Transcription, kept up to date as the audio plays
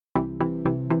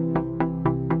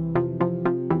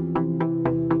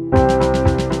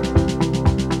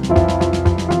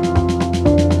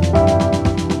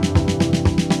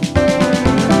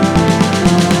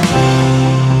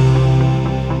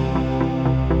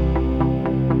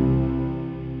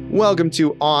Welcome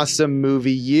to Awesome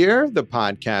Movie Year, the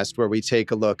podcast where we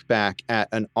take a look back at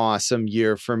an awesome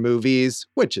year for movies,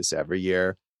 which is every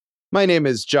year. My name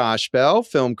is Josh Bell,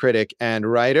 film critic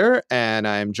and writer, and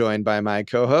I'm joined by my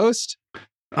co-host.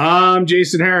 I'm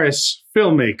Jason Harris,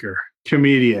 filmmaker,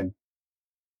 comedian,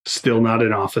 still not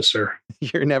an officer.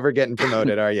 You're never getting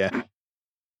promoted, are you?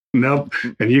 Nope.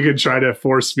 And you can try to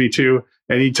force me to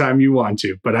anytime you want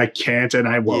to, but I can't and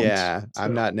I won't. Yeah, so.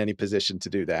 I'm not in any position to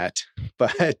do that.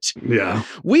 But yeah,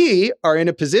 we are in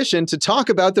a position to talk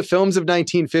about the films of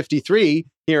 1953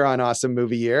 here on Awesome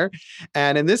Movie Year.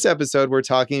 And in this episode, we're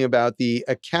talking about the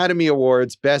Academy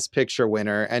Awards Best Picture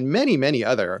winner and many, many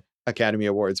other Academy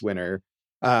Awards winner.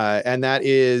 And that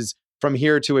is From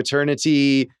Here to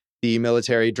Eternity, the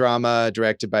military drama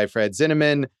directed by Fred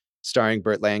Zinnemann, starring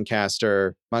Burt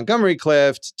Lancaster, Montgomery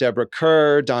Clift, Deborah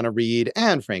Kerr, Donna Reed,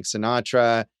 and Frank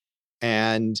Sinatra.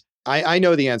 And I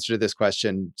know the answer to this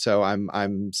question, so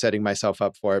I'm setting myself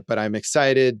up for it. But I'm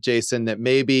excited, Jason, that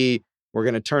maybe we're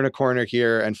going to turn a corner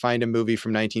here and find a movie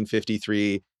from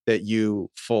 1953 that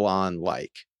you full on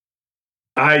like.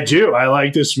 I do. I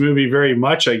like this movie very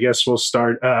much. I guess we'll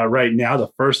start right now.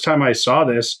 The first time I saw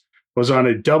this was on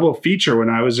a double feature when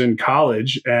I was in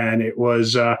college, and it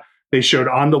was they showed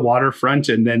On the Waterfront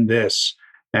and then this.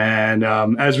 And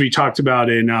as we talked about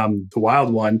in The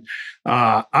Wild One,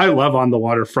 I love On the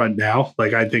Waterfront now.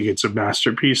 Like, I think it's a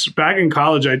masterpiece. Back in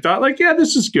college, I thought, like, yeah,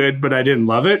 this is good, but I didn't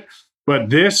love it.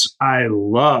 But this I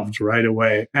loved right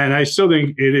away. And I still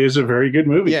think it is a very good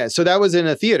movie. Yeah, so that was in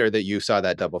a theater that you saw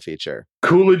that double feature.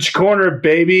 Coolidge Corner,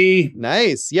 baby.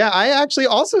 Nice. Yeah, I actually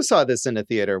also saw this in a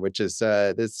theater, which is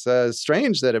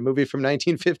strange that a movie from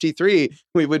 1953,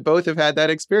 we would both have had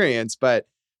that experience. But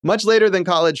much later than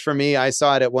college for me, I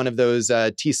saw it at one of those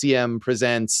TCM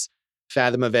Presents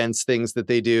Fathom Events things that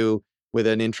they do with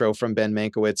an intro from Ben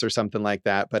Mankiewicz or something like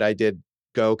that. But I did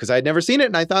go because I'd never seen it,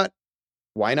 and I thought,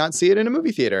 why not see it in a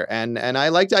movie theater? And I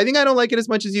liked it. I think I don't like it as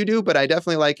much as you do, but I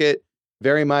definitely like it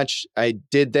very much. I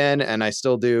did then, and I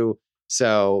still do.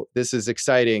 So this is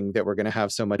exciting that we're going to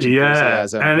have so much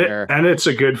enthusiasm here. And it's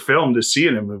a good film to see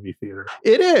in a movie theater.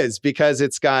 It is, because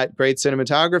it's got great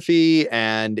cinematography,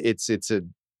 and it's a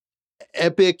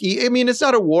epic. I mean, it's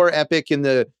not a war epic in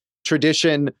the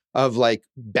tradition of like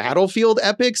battlefield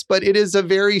epics, but it is a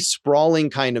very sprawling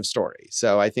kind of story.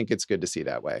 So I think it's good to see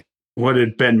that way. What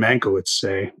did Ben Mankiewicz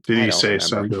say? Did he say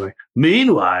something like,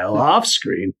 meanwhile, off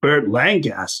screen, Burt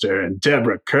Lancaster and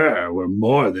Deborah Kerr were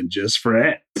more than just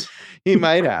friends? He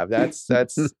might have. That's.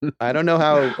 I don't know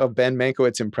how a Ben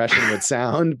Mankiewicz impression would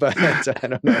sound, but I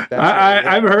don't know if that's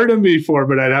I've heard him before,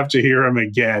 but I'd have to hear him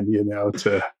again,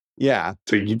 to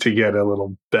get a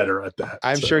little better at that.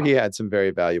 I'm sure he had some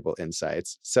very valuable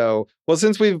insights. So, well,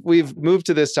 since we've moved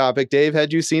to this topic, Dave,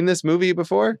 had you seen this movie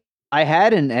before? I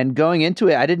had, and going into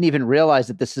it, I didn't even realize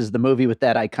that this is the movie with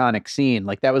that iconic scene.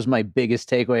 Like, that was my biggest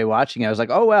takeaway watching it. I was like,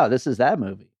 oh, wow, this is that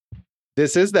movie.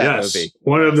 This is that movie.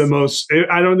 One of the most,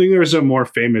 I don't think there's a more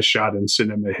famous shot in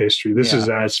cinema history. This is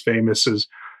as famous as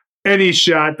any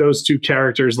shot. Those two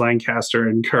characters, Lancaster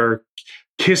and Kerr,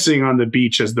 kissing on the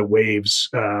beach as the waves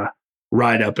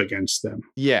ride up against them.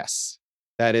 Yes,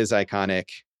 that is iconic.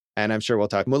 And I'm sure we'll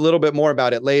talk a little bit more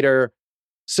about it later.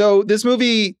 So this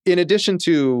movie, in addition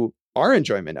to our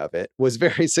enjoyment of it, was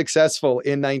very successful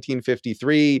in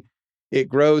 1953. It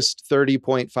grossed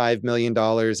 $30.5 million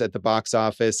at the box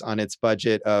office on its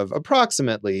budget of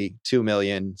approximately $2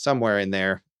 million, somewhere in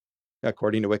there,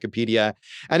 according to Wikipedia.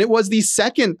 And it was the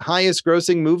second highest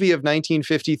grossing movie of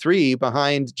 1953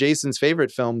 behind Jason's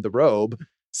favorite film, The Robe.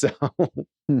 So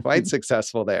quite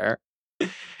successful there.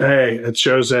 Hey, it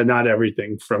shows that not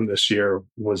everything from this year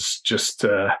was just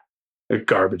a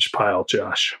garbage pile,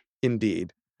 Josh.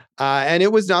 Indeed. And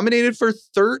it was nominated for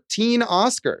 13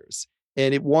 Oscars,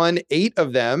 and it won 8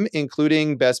 of them,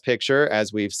 including Best Picture,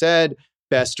 as we've said,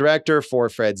 Best Director for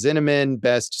Fred Zinnemann,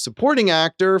 Best Supporting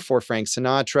Actor for Frank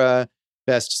Sinatra,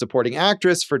 Best Supporting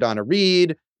Actress for Donna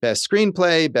Reed, Best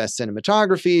Screenplay, Best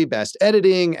Cinematography, Best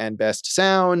Editing, and Best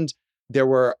Sound. There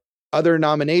were other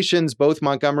nominations. Both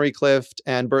Montgomery Clift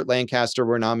and Burt Lancaster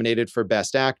were nominated for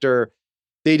Best Actor.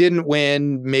 They didn't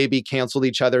win, maybe canceled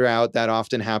each other out. That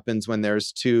often happens when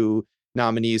there's 2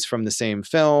 nominees from the same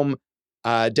film.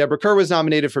 Deborah Kerr was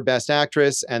nominated for Best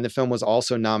Actress, and the film was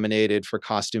also nominated for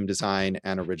Costume Design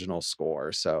and Original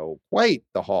Score. So quite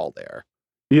the haul there.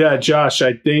 Yeah, Josh,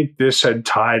 I think this had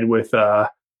tied with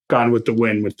Gone with the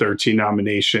Wind with 13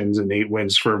 nominations and 8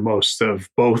 wins for most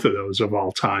of both of those of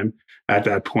all time at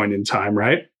that point in time,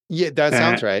 right? Yeah, that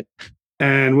sounds right.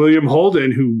 And William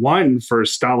Holden, who won for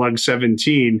Stalag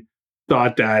 17,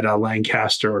 thought that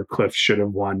Lancaster or Clift should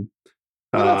have won.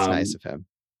 Well, that's nice of him.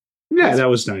 Yeah, that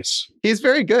was nice. He's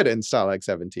very good in Stalag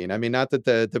 17. I mean, not that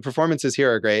the performances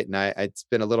here are great, and it's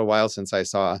been a little while since I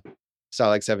saw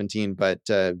Stalag 17, but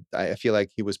I feel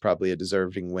like he was probably a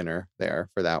deserving winner there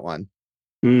for that one.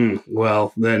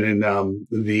 Well, then in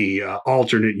the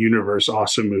alternate universe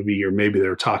awesome movie year, maybe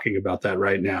they're talking about that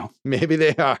right now. Maybe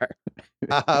they are.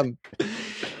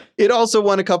 It also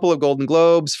won a couple of Golden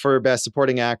Globes for Best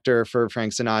Supporting Actor for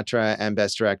Frank Sinatra and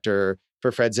Best Director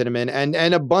for Fred Zinnemann,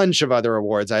 and a bunch of other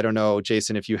awards. I don't know,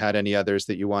 Jason, if you had any others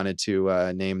that you wanted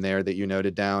to name there that you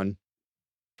noted down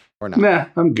or not. Nah,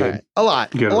 I'm good. Right. A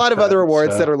lot of other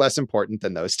awards that are less important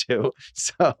than those two.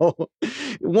 So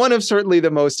one of certainly the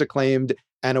most acclaimed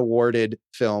and awarded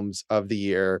films of the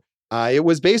year. It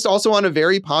was based also on a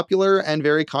very popular and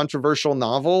very controversial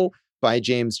novel by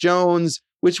James Jones,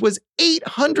 which was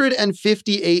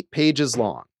 858 pages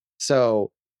long.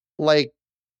 So like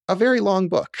a very long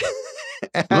book.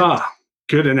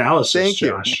 Good analysis. Thank you.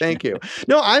 Josh. Thank you.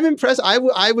 No, I'm impressed.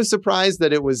 I was surprised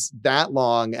that it was that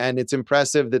long, and it's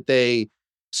impressive that they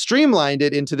streamlined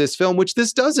it into this film, which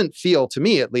this doesn't feel, to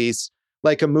me at least,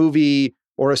 like a movie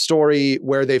or a story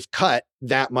where they've cut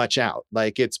that much out,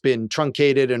 like it's been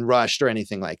truncated and rushed or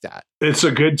anything like that. It's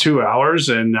a good 2 hours,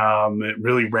 and it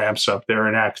really ramps up there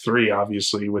in Act 3,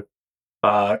 obviously, with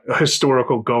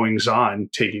historical goings on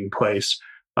taking place.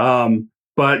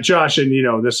 But Josh,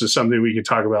 and this is something we could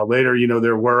talk about later.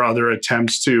 There were other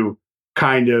attempts to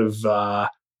kind of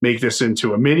make this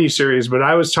into a mini series, but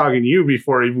I was talking to you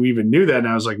before we even knew that, and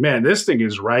I was like, man, this thing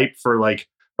is ripe for like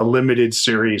a limited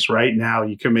series right now.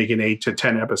 You can make an 8 to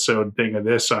 10 episode thing of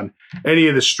this on any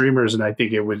of the streamers, and I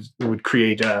think it would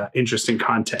create interesting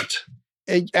content.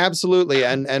 Absolutely.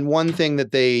 And one thing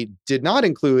that they did not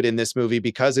include in this movie,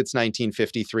 because it's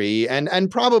 1953 and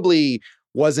probably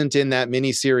wasn't in that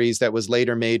miniseries that was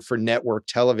later made for network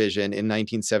television in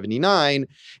 1979,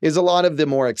 is a lot of the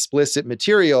more explicit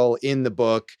material in the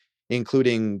book,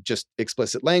 including just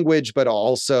explicit language, but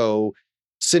also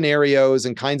scenarios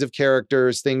and kinds of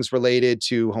characters, things related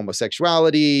to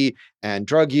homosexuality and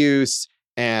drug use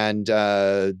and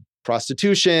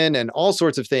prostitution and all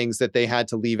sorts of things that they had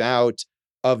to leave out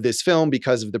of this film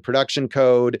because of the production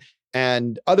code,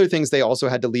 and other things they also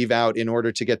had to leave out in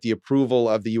order to get the approval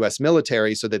of the US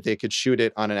military so that they could shoot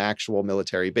it on an actual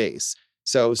military base.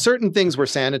 So certain things were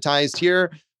sanitized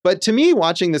here. But to me,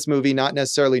 watching this movie, not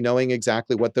necessarily knowing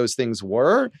exactly what those things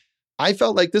were, I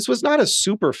felt like this was not a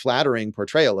super flattering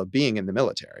portrayal of being in the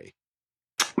military.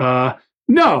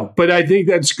 No, but I think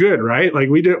that's good, right? Like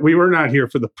we were not here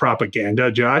for the propaganda,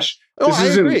 Josh. I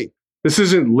agree. This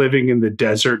isn't Living in the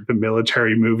Desert, the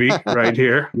military movie right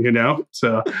here,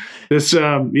 So this,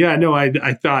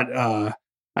 I thought,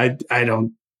 I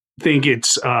don't think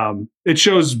it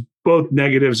shows both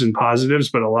negatives and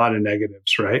positives, but a lot of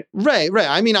negatives, right? Right.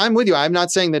 I mean, I'm with you. I'm not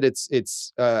saying that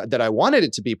it's that I wanted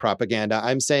it to be propaganda.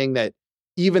 I'm saying that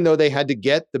even though they had to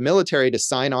get the military to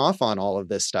sign off on all of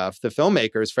this stuff, the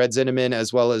filmmakers, Fred Zinnemann,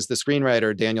 as well as the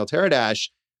screenwriter, Daniel Teradash,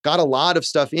 got a lot of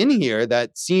stuff in here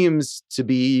that seems to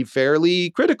be fairly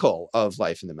critical of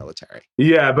life in the military.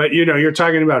 Yeah, but you're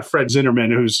talking about Fred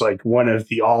Zinnemann, who's like one of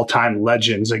the all-time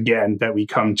legends, again, that we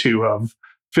come to of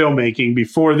filmmaking.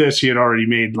 Before this, he had already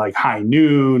made like High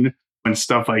Noon and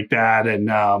stuff like that.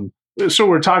 And so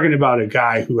we're talking about a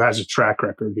guy who has a track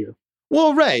record here.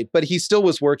 Well, right. But he still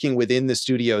was working within the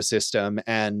studio system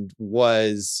and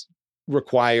was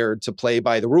required to play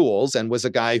by the rules, and was a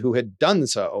guy who had done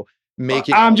so.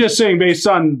 I'm just saying, based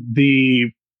on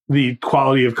the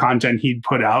quality of content he'd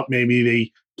put out, maybe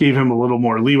they gave him a little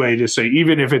more leeway to say,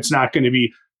 even if it's not going to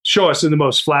be show us in the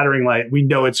most flattering light, we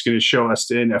know it's going to show us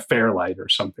in a fair light or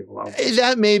something along those.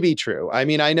 That may be true. I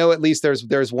mean, I know at least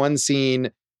there's one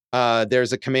scene.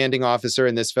 There's a commanding officer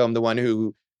in this film, the one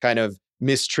who kind of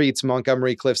mistreats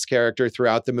Montgomery Clift's character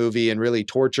throughout the movie and really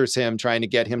tortures him, trying to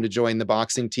get him to join the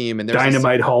boxing team. And there's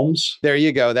Dynamite Holmes. There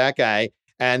you go, that guy.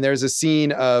 And there's a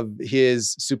scene of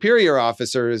his superior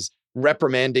officers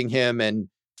reprimanding him and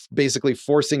basically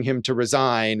forcing him to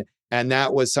resign. And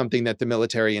that was something that the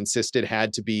military insisted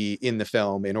had to be in the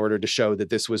film in order to show that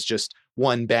this was just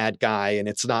one bad guy. And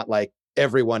it's not like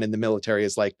everyone in the military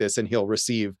is like this and he'll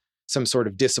receive some sort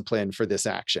of discipline for this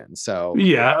action. So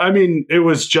yeah, I mean, it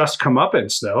was just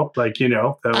comeuppance though. Like,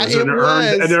 that was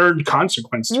an earned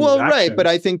consequence to well, his actions. Right. But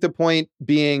I think the point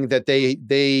being that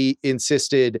they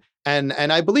insisted, and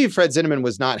I believe Fred Zinnemann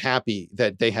was not happy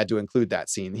that they had to include that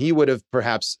scene. He would have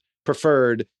perhaps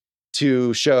preferred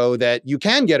to show that you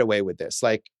can get away with this.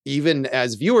 Like, even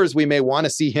as viewers, we may want to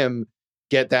see him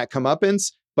get that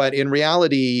comeuppance, but in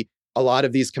reality, a lot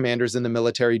of these commanders in the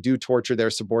military do torture their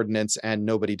subordinates and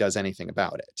nobody does anything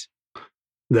about it.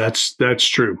 That's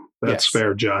true. That's Yes.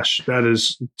 fair, Josh. That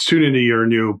is, tune into your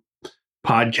new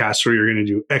podcast where you're going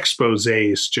to do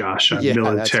exposés, Josh, on Yeah, that's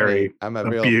military me. I'm a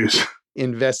real abuse.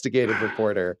 investigative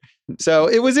reporter. So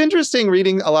it was interesting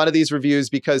reading a lot of these reviews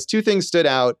because two things stood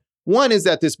out. One is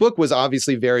that this book was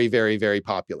obviously very, very, very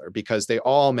popular because they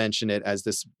all mention it as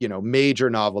this, major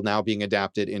novel now being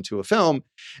adapted into a film.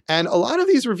 And a lot of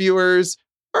these reviewers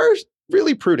are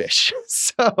really prudish.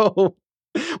 So,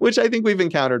 which I think we've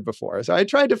encountered before. So I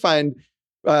tried to find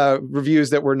reviews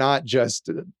that were not just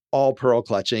all pearl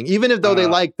clutching, even if though they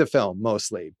liked the film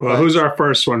mostly. Well, who's our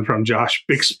first one from, Josh?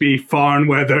 Bixby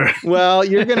Farnweather. Well,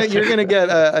 you're gonna get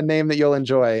a name that you'll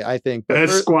enjoy, I think. But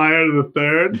Esquire the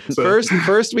Third. So.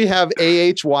 First we have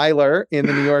A.H. Weiler in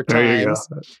the New York Times,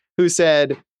 who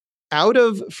said, "Out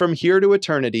of From Here to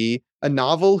Eternity, a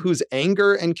novel whose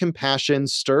anger and compassion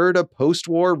stirred a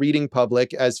post-war reading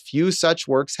public as few such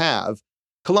works have,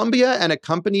 Columbia and a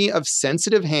company of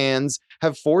sensitive hands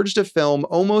have forged a film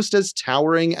almost as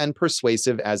towering and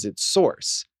persuasive as its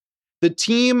source. The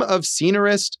team of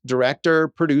scenarist, director,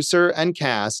 producer, and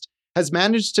cast has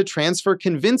managed to transfer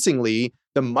convincingly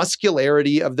the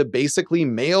muscularity of the basically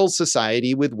male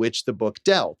society with which the book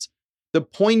dealt, the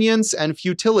poignance and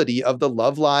futility of the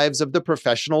love lives of the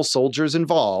professional soldiers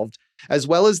involved, as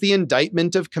well as the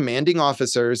indictment of commanding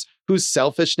officers whose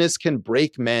selfishness can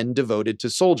break men devoted to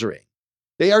soldiering.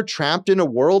 They are trapped in a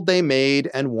world they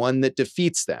made and one that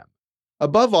defeats them.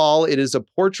 Above all, it is a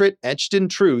portrait etched in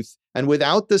truth and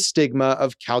without the stigma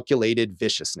of calculated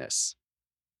viciousness."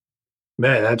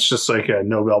 Man, that's just like a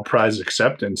Nobel Prize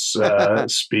acceptance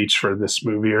speech for this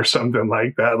movie or something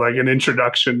like that. Like an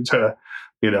introduction to,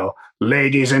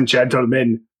 ladies and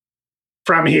gentlemen,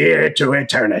 from here to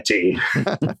eternity.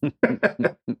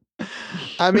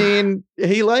 I mean,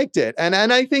 he liked it. And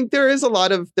I think there is a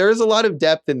lot of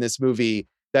depth in this movie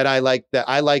that I like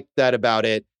that about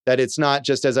it, that it's not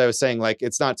just, as I was saying, like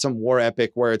it's not some war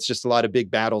epic where it's just a lot of big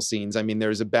battle scenes. I mean,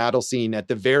 there's a battle scene at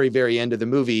the very, very end of the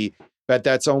movie, but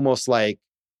that's almost like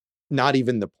not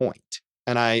even the point.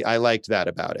 And I liked that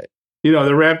about it.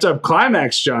 The ramped up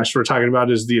climax, Josh, we're talking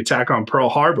about is the attack on Pearl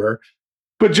Harbor.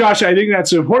 But Josh, I think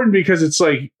that's important because it's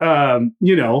like,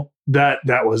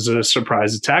 that was a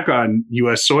surprise attack on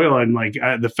U.S. soil. And like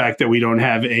the fact that we don't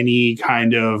have any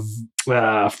kind of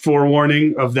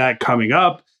forewarning of that coming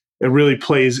up, it really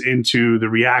plays into the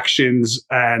reactions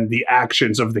and the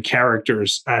actions of the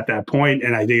characters at that point.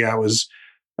 And I think that was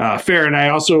fair. And I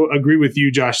also agree with you,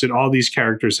 Josh, that all these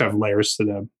characters have layers to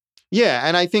them. Yeah,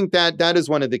 and I think that is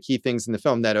one of the key things in the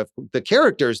film, that if the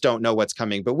characters don't know what's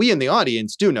coming, but we in the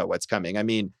audience do know what's coming. I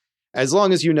mean, as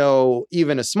long as you know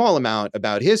even a small amount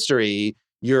about history,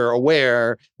 you're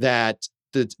aware that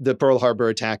the Pearl Harbor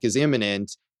attack is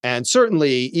imminent. And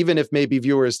certainly, even if maybe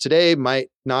viewers today might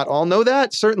not all know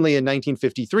that, certainly in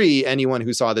 1953, anyone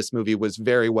who saw this movie was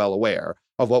very well aware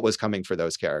of what was coming for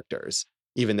those characters,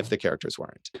 even if the characters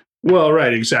weren't. Well,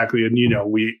 right, exactly. And,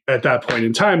 we, at that point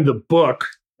in time, the book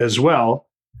as well,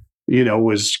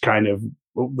 was kind of,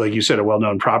 like you said, a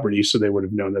well-known property. So they would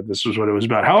have known that this was what it was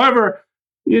about. However,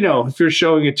 if you're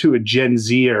showing it to a Gen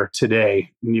Zer today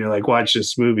and you're like, watch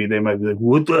this movie, they might be like,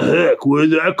 what the heck? Where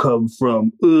did that come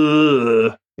from?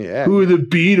 Yeah. Who are the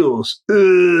Beatles?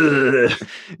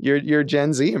 Your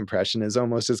Gen Z impression is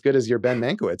almost as good as your Ben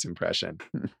Mankiewicz impression.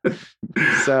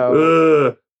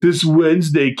 So this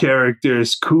Wednesday character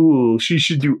is cool. She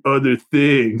should do other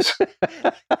things.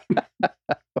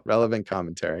 Relevant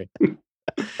commentary.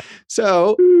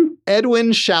 So Edwin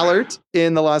Schallert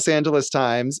in the Los Angeles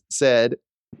Times said,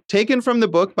 "Taken from the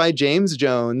book by James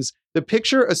Jones, the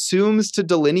picture assumes to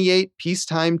delineate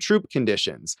peacetime troop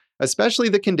conditions, especially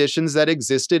the conditions that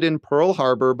existed in Pearl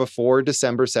Harbor before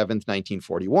December 7th,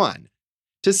 1941.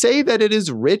 To say that it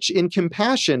is rich in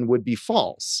compassion would be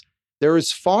false. There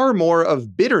is far more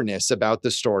of bitterness about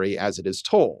the story as it is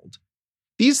told.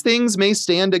 These things may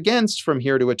stand against From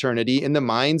Here to Eternity in the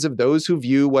minds of those who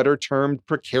view what are termed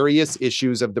precarious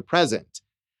issues of the present.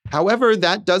 However,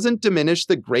 that doesn't diminish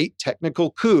the great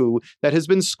technical coup that has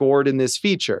been scored in this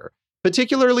feature,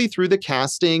 particularly through the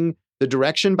casting, the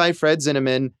direction by Fred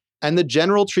Zinnemann, and the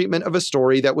general treatment of a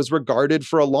story that was regarded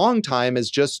for a long time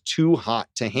as just too hot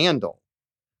to handle.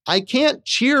 I can't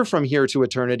cheer From Here to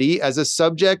Eternity as a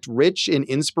subject rich in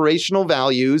inspirational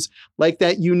values like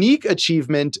that unique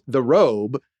achievement, The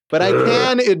Robe, but I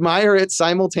can admire it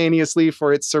simultaneously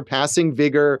for its surpassing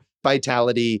vigor,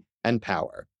 vitality, and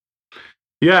power."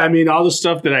 Yeah, I mean, all the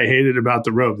stuff that I hated about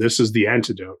The Robe, this is the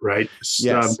antidote, right?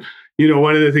 Yes.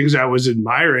 One of the things I was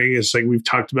admiring is like we've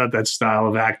talked about that style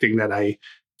of acting that I,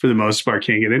 for the most part,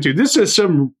 can't get into. This is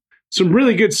some some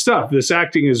really good stuff. This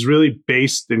acting is really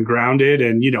based and grounded.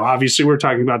 And, obviously we're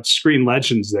talking about screen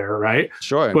legends there, right?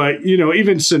 Sure. But,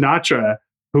 even Sinatra,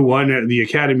 who won the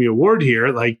Academy Award here,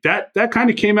 like that kind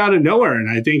of came out of nowhere. And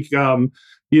I think,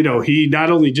 he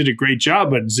not only did a great job,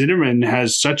 but Zinnemann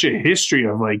has such a history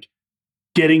of like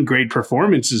getting great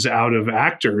performances out of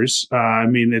actors.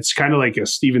 It's kind of like a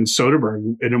Steven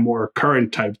Soderbergh in a more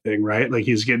current type thing, right? Like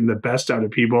he's getting the best out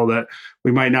of people that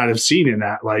we might not have seen in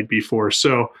that light before.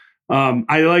 So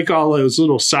I like all those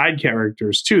little side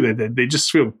characters too, that they just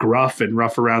feel gruff and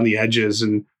rough around the edges.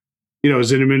 And,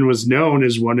 Zinnemann was known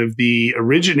as one of the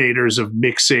originators of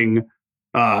mixing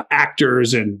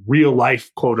actors and real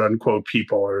life, quote unquote,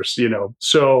 people, or,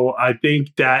 so I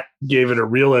think that gave it a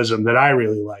realism that I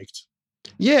really liked.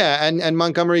 Yeah, and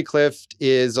Montgomery Clift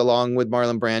is, along with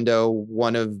Marlon Brando,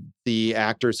 one of the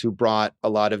actors who brought a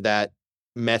lot of that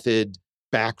method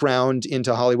background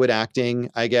into Hollywood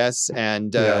acting, I guess,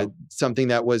 and something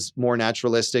that was more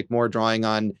naturalistic, more drawing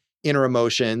on inner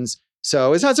emotions.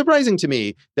 So it's not surprising to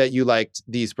me that you liked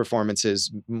these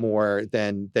performances more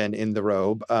than In the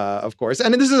Robe, of course.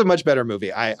 And this is a much better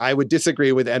movie. I would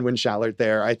disagree with Edwin Shallert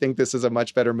there. I think this is a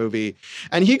much better movie.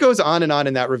 And he goes on and on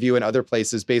in that review and other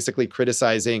places, basically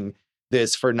criticizing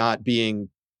this for not being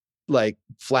like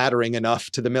flattering enough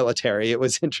to the military. It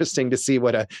was interesting to see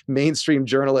what a mainstream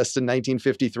journalist in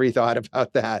 1953 thought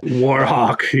about that.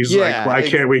 Warhawk. He's like, why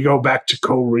can't we go back to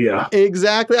Korea?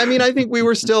 Exactly. I think we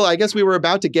were still, I guess we were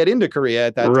about to get into Korea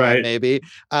at that time, maybe.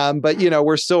 But,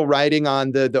 we're still riding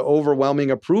on the overwhelming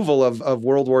approval of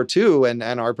World War II and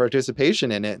our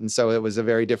participation in it. And so it was a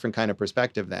very different kind of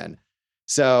perspective then.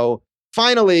 So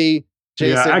finally,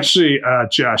 Jason. Yeah, actually,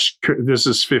 Josh, this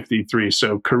is 53,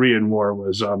 so Korean War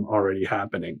was already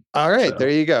happening. All right, there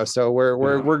you go. So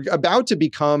we're about to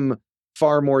become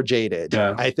far more jaded.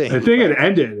 Yeah. I think. It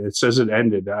ended. It says it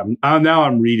ended. Now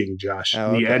I'm reading, Josh.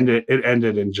 Oh, okay. It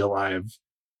ended in July of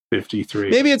 53.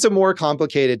 Maybe it's a more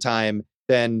complicated time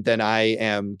than I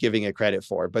am giving it credit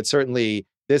for, but certainly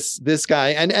this guy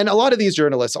and a lot of these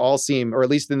journalists all seem, or at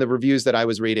least in the reviews that I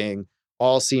was reading,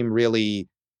 all seem really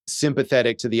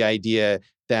sympathetic to the idea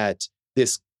that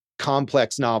this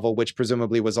complex novel, which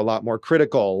presumably was a lot more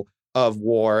critical of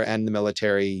war and the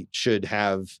military, should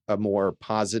have a more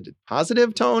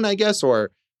positive tone, I guess,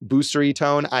 or boostery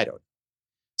tone. I don't know.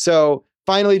 So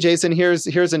finally, Jason, here's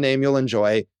a name you'll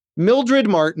enjoy. Mildred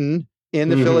Martin in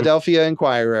the Philadelphia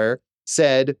Inquirer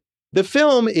said, "The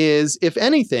film is, if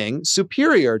anything,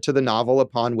 superior to the novel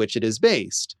upon which it is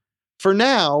based. For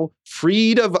now,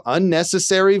 freed of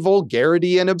unnecessary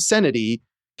vulgarity and obscenity,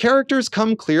 characters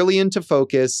come clearly into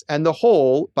focus, and the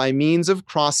whole, by means of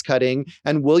cross-cutting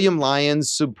and William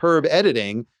Lyon's superb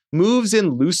editing, moves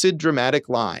in lucid dramatic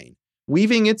line,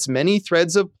 weaving its many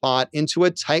threads of plot into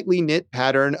a tightly knit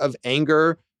pattern of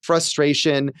anger,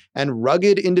 frustration, and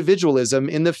rugged individualism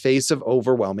in the face of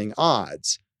overwhelming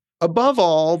odds. Above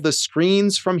all, The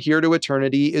Screens from Here to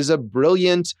Eternity is a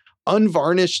brilliant,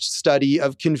 unvarnished study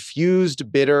of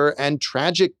confused, bitter, and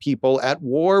tragic people at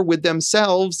war with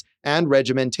themselves and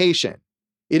regimentation.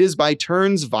 It is by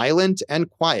turns violent and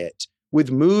quiet, with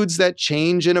moods that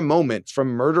change in a moment from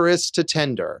murderous to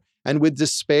tender, and with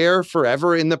despair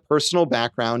forever in the personal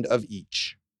background of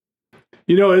each."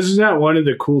 Isn't that one of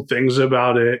the cool things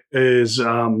about it is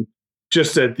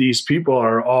just that these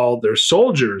people they're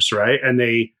soldiers, right? And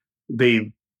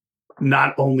they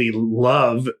not only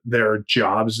love their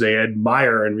jobs, they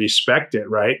admire and respect it,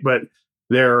 right? But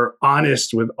they're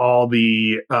honest with all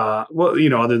the,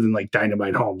 other than like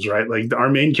Dynamite Holmes, right? Like our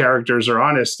main characters are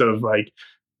honest of like,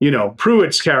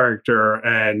 Pruitt's character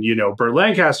and, Burt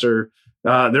Lancaster.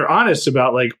 They're honest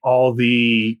about like all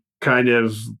the kind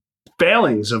of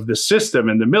failings of the system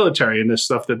and the military and the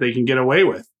stuff that they can get away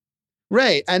with.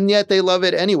 Right. And yet they love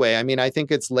it anyway. I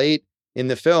think it's late in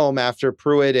the film after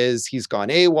Pruitt he's gone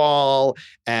AWOL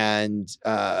and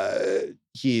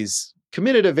he's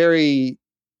committed a very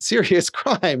serious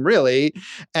crime, really.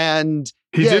 And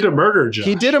he did a murder, Josh.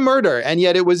 He did a murder. And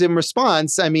yet it was in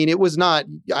response. It was not,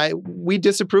 we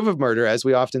disapprove of murder, as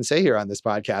we often say here on this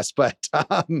podcast, but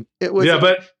it was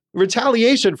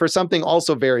retaliation for something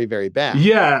also very, very bad.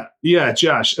 Yeah,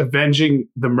 Josh, avenging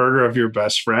the murder of your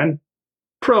best friend,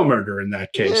 pro-murder in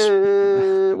that case.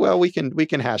 Well, we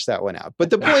can hash that one out. But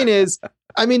the point is,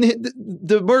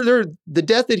 the murder, the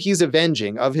death that he's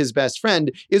avenging of his best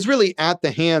friend is really at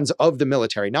the hands of the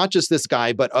military, not just this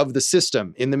guy, but of the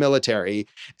system in the military.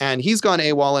 And he's gone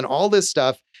AWOL and all this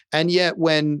stuff. And yet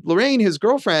when Lorraine, his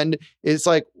girlfriend, is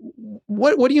like,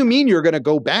 what do you mean you're going to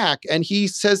go back? And he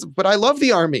says, but I love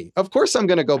the army. Of course I'm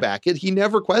going to go back. He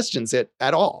never questions it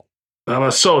at all. I'm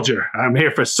a soldier. I'm here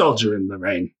for soldier in the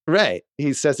rain. Right.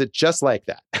 He says it just like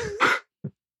that.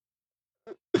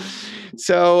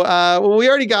 So, well, we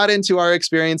already got into our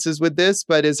experiences with this,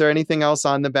 but is there anything else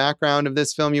on the background of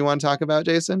this film you want to talk about,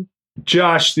 Jason?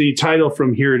 Josh, the title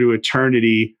From Here to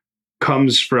Eternity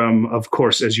comes from, of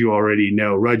course, as you already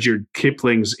know, Rudyard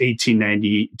Kipling's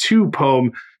 1892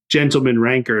 poem, Gentleman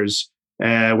Rankers,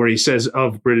 where he says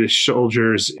of British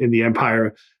soldiers in the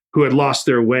Empire who had lost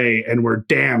their way and were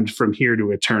damned from here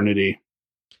to eternity.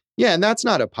 Yeah, and that's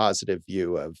not a positive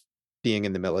view of being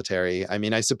in the military. I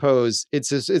mean, I suppose it's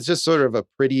just sort of a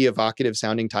pretty evocative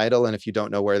sounding title. And if you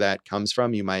don't know where that comes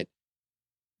from, you might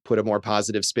put a more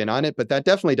positive spin on it. But that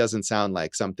definitely doesn't sound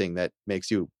like something that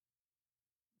makes you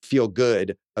feel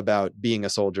good about being a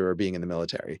soldier or being in the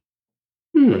military.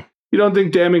 You don't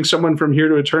think damning someone from here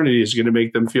to eternity is going to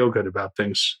make them feel good about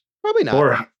things? Probably not.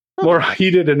 Or more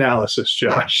heated analysis,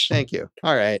 Josh. Thank you.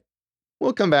 All right.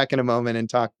 We'll come back in a moment and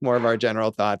talk more of our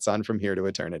general thoughts on From Here to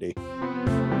Eternity.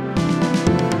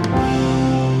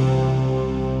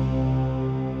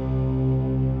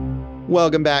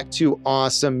 Welcome back to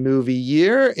Awesome Movie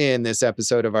Year. In this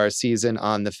episode of our season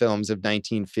on the films of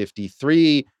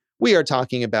 1953, we are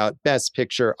talking about Best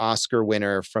Picture Oscar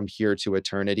winner From Here to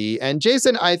Eternity. And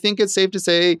Jason, I think it's safe to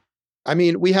say, I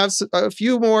mean, we have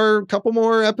couple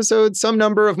more episodes, some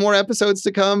number of more episodes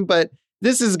to come, but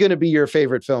this is going to be your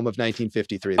favorite film of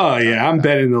 1953. Oh, yeah. I'm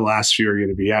betting the last few are going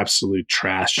to be absolute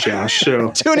trash, Josh. So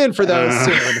tune in for those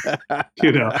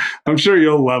soon. I'm sure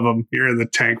you'll love them. You're in the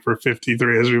tank for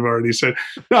 53, as we've already said.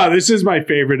 No, this is my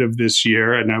favorite of this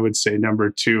year. And I would say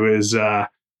number 2 is The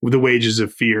Wages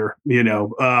of Fear.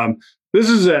 This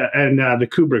is the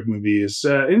Kubrick movie is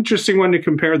an interesting one to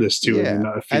compare this to.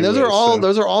 Yeah. And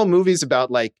those are all movies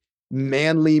about like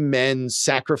manly men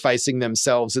sacrificing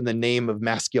themselves in the name of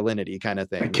masculinity kind of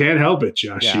thing. I can't help it,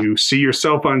 Josh. Yeah. You see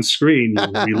yourself on screen,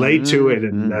 you relate to it,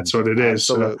 and that's what it is.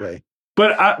 Absolutely.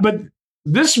 So, but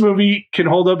this movie can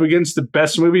hold up against the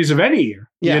best movies of any year.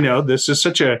 Yeah. This is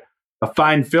such a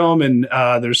fine film, and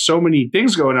there's so many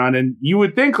things going on. And you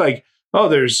would think like, oh,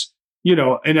 there's, in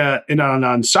an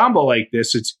ensemble like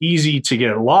this, it's easy to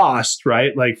get lost,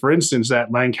 right? Like, for instance,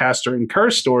 that Lancaster and Kerr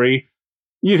story,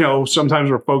 sometimes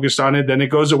we're focused on it, then it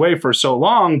goes away for so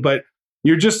long, but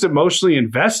you're just emotionally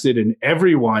invested in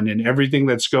everyone and everything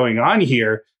that's going on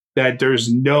here that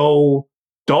there's no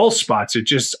dull spots. It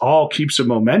just all keeps a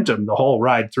momentum the whole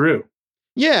ride through.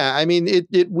 Yeah. I mean,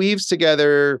 it weaves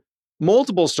together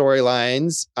multiple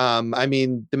storylines. I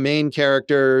mean, the main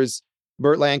characters,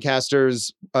 Burt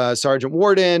Lancaster's Sergeant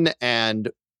Warden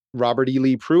and Robert E.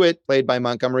 Lee Pruitt, played by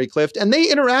Montgomery Clift, and they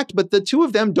interact, but the two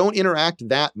of them don't interact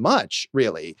that much,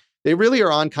 really. They really are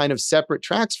on kind of separate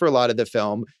tracks for a lot of the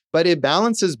film, but it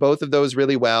balances both of those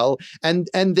really well. And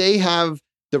they have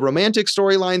the romantic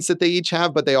storylines that they each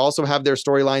have, but they also have their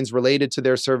storylines related to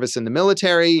their service in the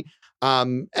military.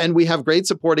 And we have great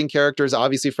supporting characters.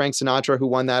 Obviously, Frank Sinatra, who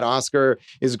won that Oscar,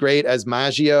 is great as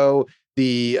Maggio,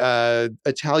 the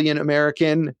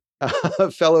Italian-American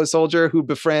fellow soldier who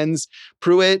befriends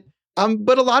Pruitt.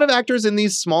 But a lot of actors in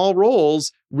these small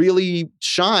roles really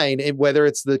shine, whether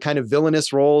it's the kind of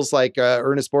villainous roles like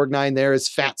Ernest Borgnine there as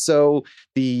Fatso,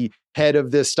 the head of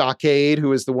the stockade,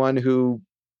 who is the one who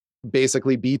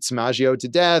basically beats Maggio to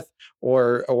death,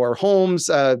 or Holmes,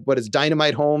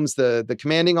 Dynamite Holmes, the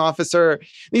commanding officer.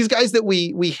 These guys that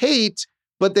we hate,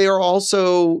 but they're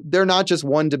not just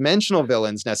one-dimensional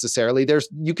villains necessarily.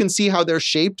 You can see how they're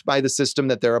shaped by the system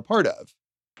that they're a part of.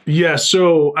 Yeah,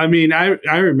 so, I mean, I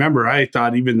remember I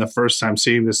thought even the first time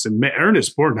seeing this,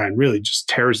 Ernest Borgnine really just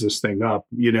tears this thing up,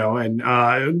 and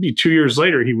it would be 2 years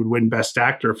later, he would win Best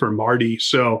Actor for Marty.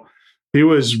 So he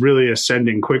was really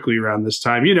ascending quickly around this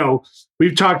time.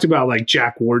 We've talked about like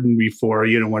Jack Warden before,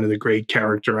 one of the great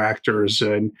character actors,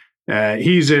 and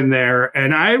he's in there.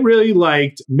 And I really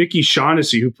liked Mickey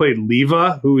Shaughnessy, who played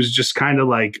Leva, who was just kind of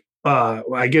like,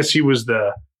 I guess he was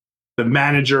the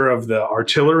manager of the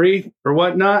artillery or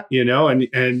whatnot, and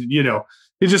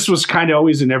he just was kind of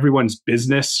always in everyone's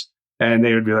business. And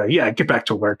they would be like, yeah, get back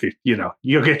to work.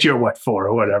 You'll get your what for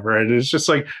or whatever. And it's just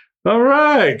like, all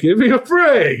right, give me a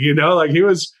break. Like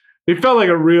he felt like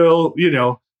a real,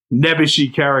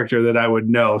 nebbishy character that I would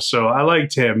know. So I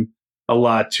liked him a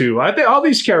lot too. I think all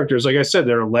these characters, like I said,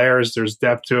 there are layers, there's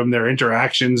depth to them. Their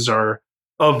interactions are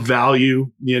of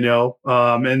value,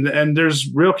 and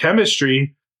there's real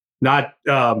chemistry. Not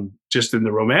just in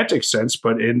the romantic sense,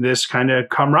 but in this kind of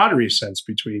camaraderie sense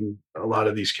between a lot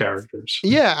of these characters.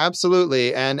 Yeah,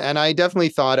 absolutely. And I definitely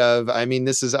thought of, I mean,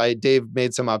 Dave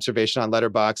made some observation on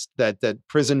Letterboxd that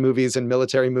prison movies and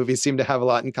military movies seem to have a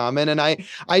lot in common. And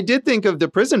I did think of the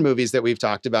prison movies that we've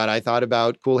talked about. I thought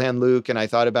about Cool Hand Luke, and I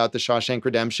thought about The Shawshank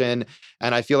Redemption.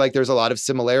 And I feel like there's a lot of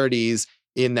similarities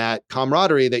in that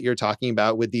camaraderie that you're talking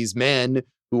about with these men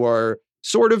who are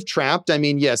sort of trapped. I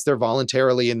mean, yes, they're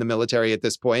voluntarily in the military at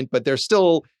this point, but they're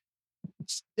still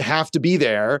have to be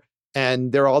there,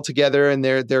 and they're all together, and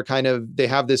they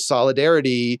have this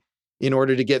solidarity in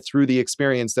order to get through the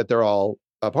experience that they're all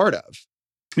a part of.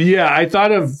 Yeah, I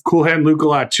thought of Cool Hand Luke a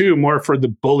lot too, more for the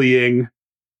bullying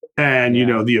and,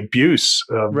 the abuse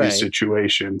of these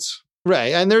situations.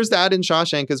 Right. And there's that in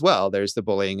Shawshank as well. There's the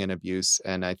bullying and abuse.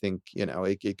 And I think,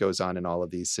 it goes on in all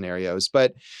of these scenarios.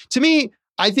 But to me,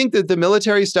 I think that the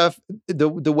military stuff, the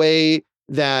way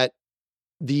that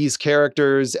these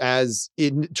characters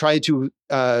try to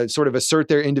sort of assert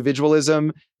their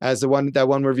individualism, as that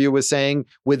one review was saying,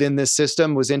 within this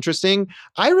system was interesting.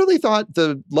 I really thought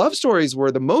the love stories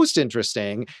were the most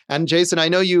interesting. And Jason, I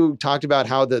know you talked about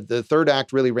how the third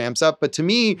act really ramps up, but to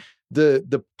me,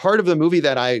 the part of the movie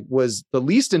that I was the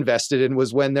least invested in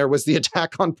was when there was the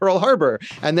attack on Pearl Harbor.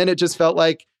 And then it just felt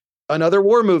like another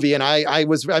war movie. And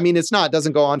it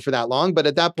doesn't go on for that long, but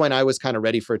at that point I was kind of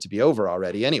ready for it to be over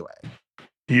already anyway.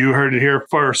 You heard it here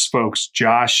first, folks.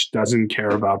 Josh doesn't care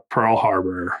about Pearl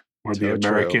Harbor or the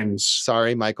Americans.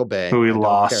 Sorry, Michael Bay. Who he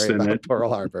lost in it. Pearl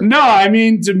Harbor. No, I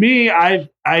mean, to me, I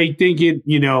think it,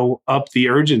 upped the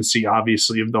urgency,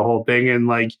 obviously, of the whole thing. And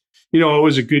it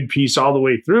was a good piece all the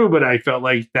way through, but I felt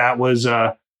like that was,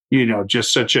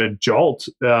 just such a jolt.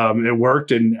 It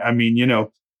worked. And I mean,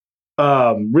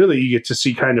 really you get to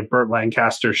see kind of Burt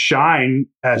Lancaster shine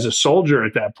as a soldier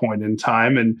at that point in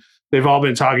time. And they've all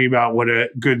been talking about what a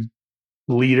good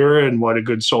leader and what a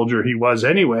good soldier he was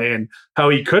anyway, and how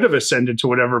he could have ascended to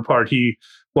whatever part he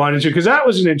wanted to. Because that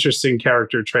was an interesting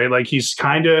character trait. Like, he's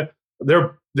kind of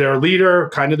their leader,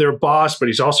 kind of their boss, but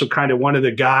he's also kind of one of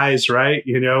the guys, right?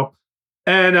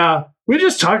 And we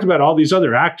just talked about all these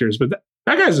other actors, but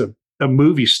that guy's a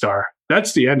movie star.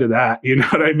 That's the end of that. You know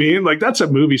what I mean? Like, that's a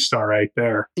movie star right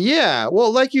there. Yeah. Well,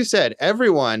 like you said,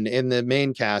 everyone in the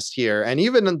main cast here, and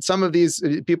even some of these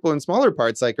people in smaller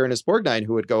parts, like Ernest Borgnine,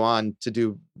 who would go on to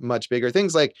do much bigger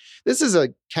things. Like, this is a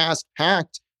cast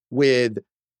packed with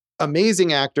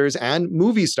amazing actors and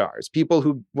movie stars, people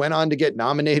who went on to get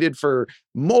nominated for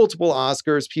multiple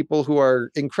Oscars, people who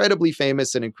are incredibly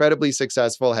famous and incredibly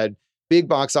successful, had big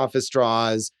box office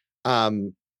draws.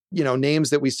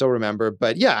 Names that we still remember.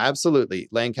 But yeah, absolutely.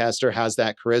 Lancaster has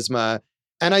that charisma.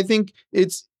 And I think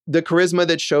it's the charisma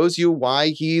that shows you why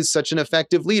he's such an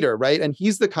effective leader, right? And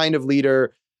he's the kind of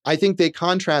leader, I think they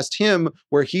contrast him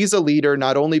where he's a leader,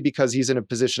 not only because he's in a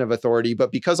position of authority,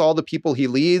 but because all the people he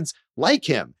leads like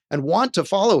him and want to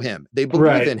follow him. They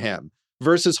believe in him.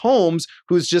 Versus Holmes,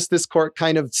 who's just this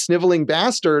kind of sniveling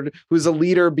bastard who's a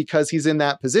leader because he's in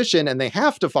that position and they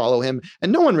have to follow him,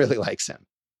 and no one really likes him.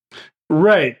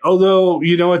 Right. Although,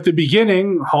 at the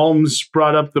beginning, Holmes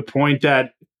brought up the point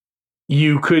that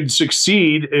you could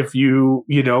succeed if you,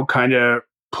 kind of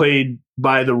played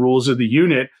by the rules of the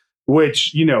unit,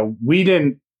 which, we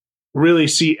didn't really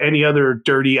see any other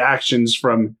dirty actions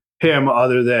from him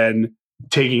other than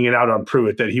taking it out on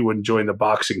Pruitt that he wouldn't join the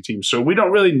boxing team. So we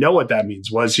don't really know what that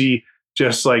means. Was he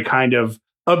just kind of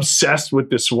obsessed with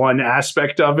this one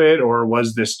aspect of it, or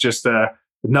was this just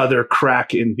another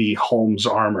crack in the Holmes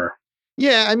armor?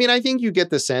 Yeah, I mean, I think you get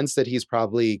the sense that he's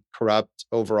probably corrupt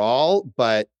overall,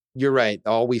 but you're right.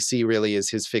 All we see really is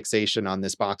his fixation on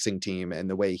this boxing team and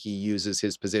the way he uses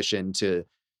his position to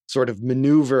sort of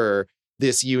maneuver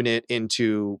this unit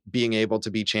into being able to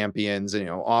be champions,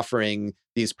 offering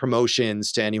these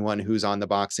promotions to anyone who's on the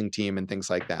boxing team and things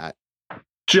like that.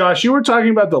 Josh, you were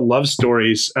talking about the love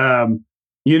stories.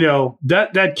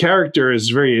 That character is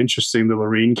very interesting, the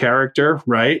Lorene character,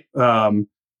 right?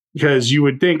 Because you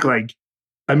would think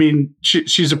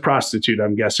she's a prostitute,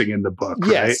 I'm guessing, in the book,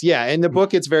 right? Yes, yeah. In the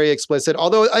book, it's very explicit.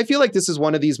 Although I feel like this is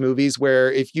one of these movies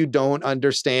where if you don't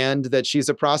understand that she's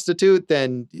a prostitute,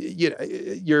 then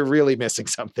you're really missing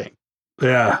something.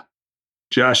 Yeah.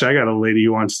 Josh, I got a lady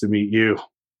who wants to meet you.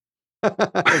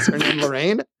 Is her name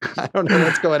Lorraine? I don't know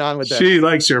what's going on with that. She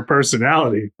likes your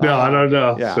personality. No, I don't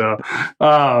know. Yeah.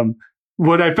 So,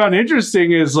 what I found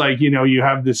interesting is you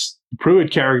have this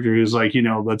Pruitt character who's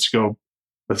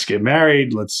let's get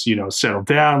married. Let's, settle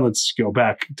down. Let's go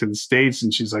back to the States.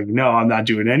 And she's like, no, I'm not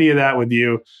doing any of that with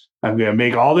you. I'm going to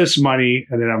make all this money.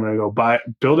 And then I'm going to go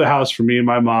build a house for me and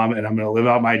my mom. And I'm going to live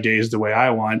out my days the way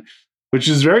I want. which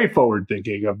is very forward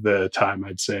thinking of the time,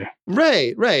 I'd say.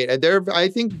 Right, right. And I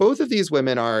think both of these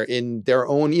women are in their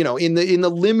own, in the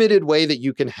limited way that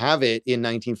you can have it in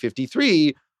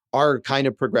 1953, are kind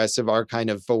of progressive, are kind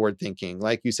of forward thinking.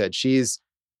 Like you said, she's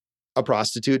a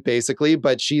prostitute basically,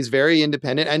 but she's very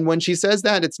independent. And when she says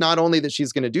that, it's not only that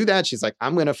she's going to do that, she's like,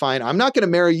 I'm not going to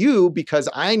marry you because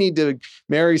I need to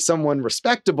marry someone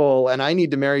respectable and I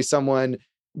need to marry someone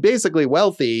basically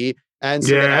wealthy. And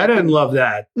so I didn't love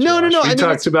that. No. We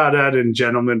talked about that in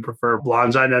Gentlemen Prefer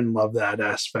Blondes. I didn't love that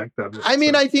aspect of it. I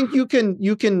mean, I think you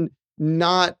can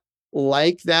not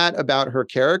like that about her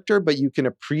character, but you can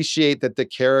appreciate that the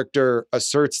character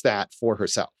asserts that for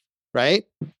herself. Right?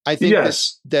 I think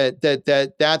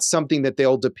that's something that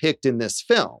they'll depict in this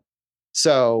film.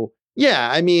 So, yeah,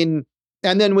 I mean,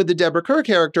 and then with the Deborah Kerr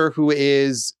character, who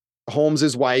is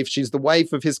Holmes's wife, she's the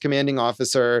wife of his commanding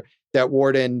officer that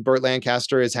Warden Burt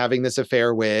Lancaster is having this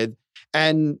affair with.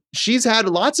 And she's had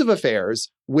lots of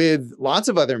affairs with lots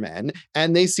of other men.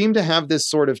 And they seem to have this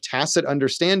sort of tacit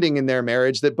understanding in their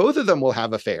marriage that both of them will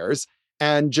have affairs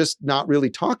and just not really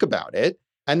talk about it.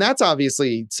 And that's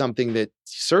obviously something that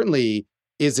certainly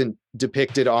isn't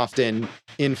depicted often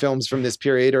in films from this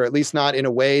period, or at least not in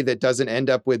a way that doesn't end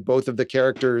up with both of the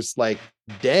characters like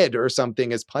dead or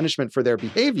something as punishment for their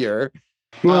behavior.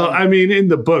 Well, I mean, in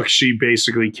the book, she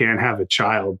basically can't have a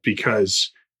child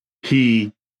because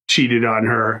he cheated on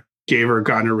her, gave her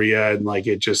gonorrhea, and like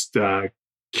it just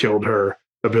killed her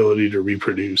ability to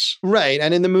reproduce. Right.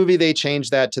 And in the movie, they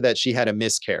changed that to that she had a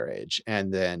miscarriage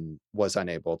and then was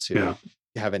unable to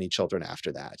have any children after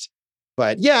that.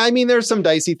 But yeah, I mean, there's some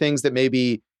dicey things that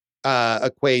maybe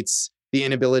equates the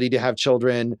inability to have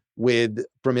children with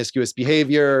promiscuous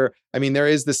behavior. I mean, there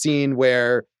is the scene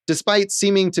where, despite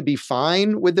seeming to be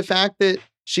fine with the fact that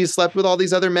she's slept with all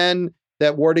these other men,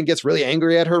 that Warden gets really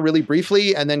angry at her really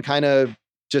briefly and then kind of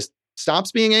just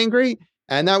stops being angry.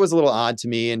 And that was a little odd to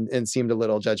me and seemed a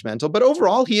little judgmental. But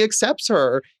overall, he accepts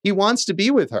her. He wants to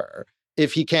be with her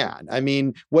if he can. I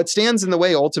mean, what stands in the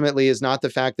way ultimately is not the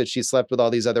fact that she slept with all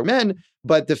these other men,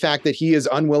 but the fact that he is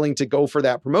unwilling to go for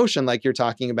that promotion like you're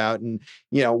talking about and,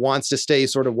 wants to stay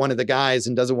sort of one of the guys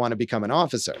and doesn't want to become an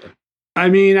officer. I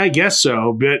mean, I guess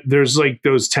so, but there's like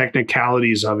those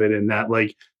technicalities of it in that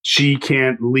like she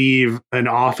can't leave an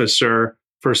officer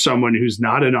for someone who's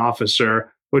not an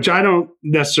officer, which I don't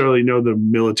necessarily know the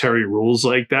military rules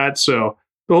like that. So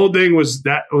the whole thing was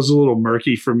a little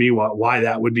murky for me why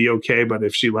that would be okay. But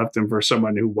if she left him for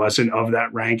someone who wasn't of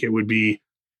that rank, it would be,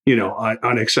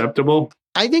 unacceptable.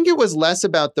 I think it was less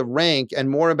about the rank and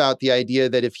more about the idea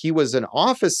that if he was an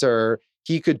officer,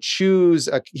 he could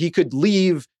he could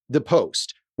leave the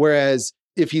post. Whereas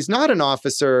if he's not an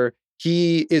officer,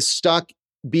 he is stuck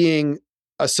being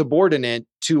a subordinate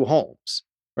to Holmes,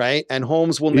 right? And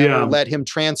Holmes will never let him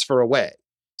transfer away.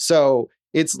 So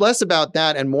it's less about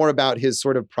that and more about his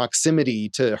sort of proximity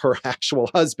to her actual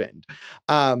husband.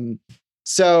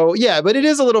 So yeah, but it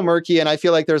is a little murky. And I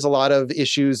feel like there's a lot of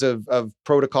issues of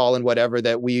protocol and whatever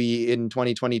that we in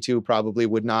 2022 probably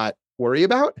would not worry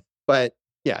about. But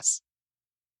yes.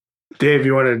 Dave,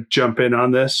 you want to jump in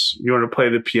on this? You want to play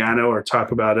the piano or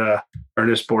talk about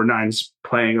Ernest Borgnine's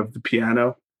playing of the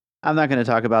piano? I'm not going to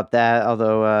talk about that,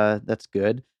 although that's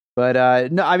good.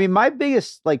 But no, I mean, my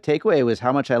biggest takeaway was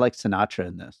how much I liked Sinatra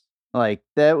in this. Like,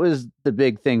 that was the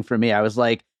big thing for me. I was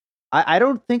like, I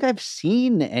don't think I've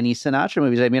seen any Sinatra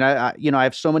movies. I mean, I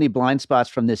have so many blind spots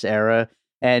from this era.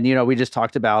 And, we just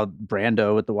talked about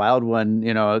Brando with the Wild One,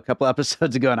 a couple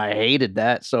episodes ago, and I hated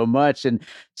that so much. And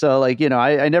so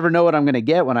I never know what I'm going to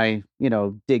get when I,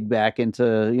 dig back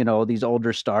into, these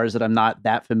older stars that I'm not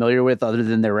that familiar with other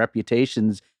than their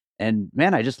reputations. And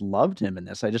man, I just loved him in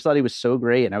this. I just thought he was so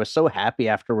great. And I was so happy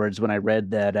afterwards when I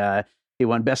read that he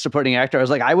won Best Supporting Actor. I was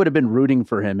like, I would have been rooting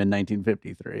for him in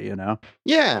 1953,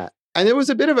 Yeah. And it was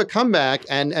a bit of a comeback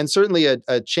and certainly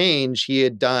a change. He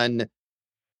had done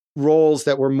roles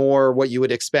that were more what you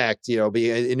would expect, be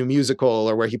in a musical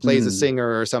or where he plays a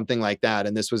singer or something like that.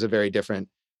 And this was a very different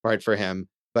part for him.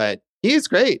 But he is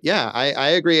great. Yeah, I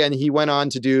agree. And he went on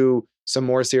to do some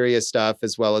more serious stuff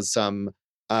as well as some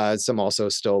also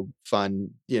still fun,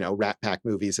 Rat Pack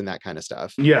movies and that kind of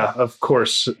stuff. Yeah, of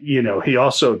course. He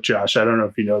also, Josh, I don't know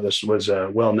if you know this, was a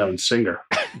well-known singer.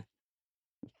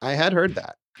 I had heard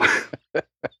that.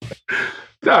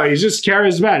 No, he's just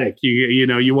charismatic.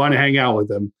 You want to hang out with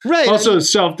him. Right. Also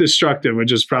self-destructive,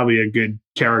 which is probably a good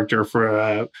character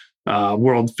for a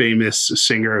world famous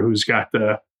singer who's got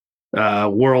the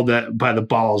world by the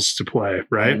balls to play,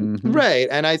 right? Mm-hmm. Right.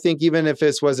 And I think even if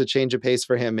this was a change of pace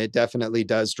for him, it definitely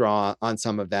does draw on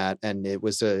some of that. And it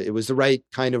was the right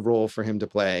kind of role for him to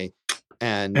play.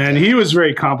 And he was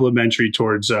very complimentary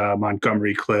towards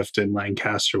Montgomery Clift and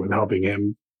Lancaster with helping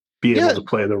him be able to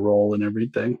play the role and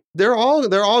everything. They're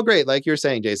all great, like you're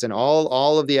saying, Jason.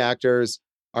 All of the actors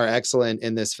are excellent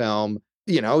in this film.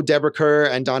 You know, Deborah Kerr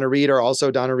and Donna Reed are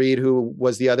also Donna Reed, who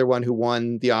was the other one who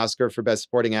won the Oscar for Best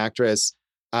Supporting Actress.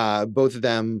 Both of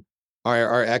them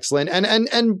are excellent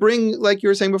and bring, like you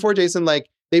were saying before, Jason, like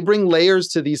they bring layers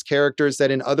to these characters that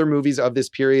in other movies of this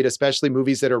period, especially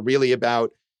movies that are really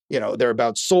about, you know, they're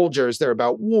about soldiers, they're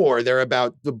about war, they're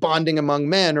about the bonding among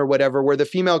men or whatever, where the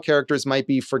female characters might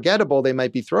be forgettable, they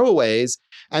might be throwaways.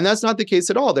 And that's not the case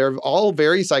at all. They're all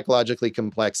very psychologically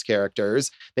complex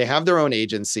characters. They have their own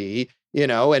agency, you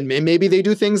know, and maybe they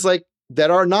do things like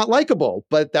that are not likable,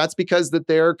 but that's because that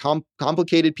they're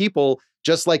complicated people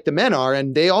just like the men are.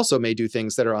 And they also may do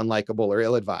things that are unlikable or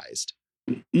ill-advised.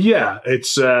 Yeah,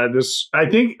 it's this. I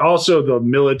think also the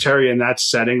military in that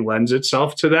setting lends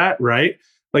itself to that, right?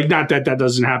 Like, not that that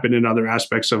doesn't happen in other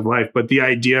aspects of life, but the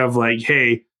idea of like,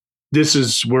 hey, this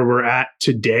is where we're at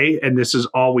today, and this is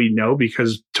all we know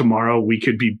because tomorrow we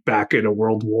could be back in a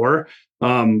world war,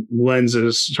 lends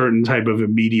a certain type of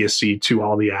immediacy to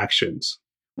all the actions.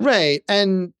 Right.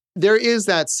 And there is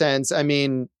that sense. I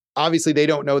mean, obviously, they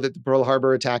don't know that the Pearl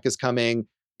Harbor attack is coming,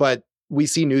 but we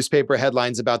see newspaper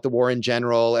headlines about the war in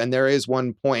general. And there is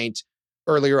one point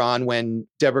earlier on when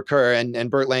Deborah Kerr and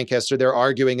Burt Lancaster, they're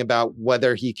arguing about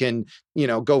whether he can, you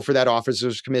know, go for that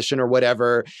officer's commission or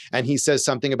whatever. And he says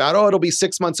something about, oh, it'll be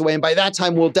 6 months away. And by that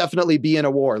time, we'll definitely be in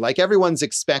a war. Like everyone's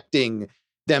expecting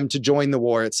them to join the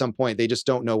war at some point. They just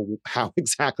don't know how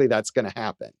exactly that's going to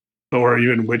happen. Or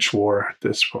even which war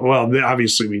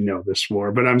obviously we know this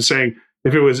war, but I'm saying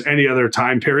if it was any other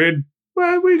time period,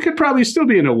 well, we could probably still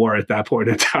be in a war at that point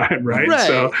in time, right?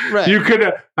 You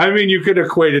could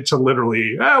equate it to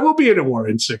literally, we'll be in a war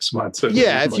in 6 months.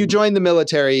 Yeah, if you join the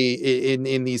military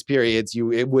in these periods,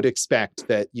 it would expect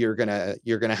that you're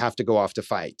gonna have to go off to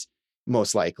fight,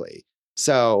 most likely.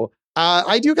 So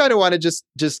I do kind of want to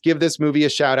just give this movie a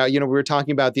shout out. You know, we were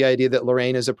talking about the idea that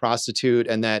Lorraine is a prostitute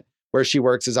and that where she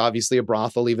works is obviously a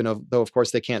brothel, even though, of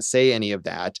course, they can't say any of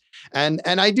that. And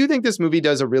I do think this movie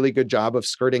does a really good job of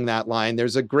skirting that line.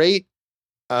 There's a great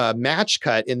match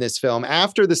cut in this film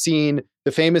after the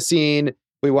famous scene.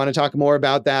 We want to talk more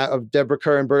about that of Deborah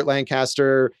Kerr and Burt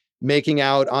Lancaster making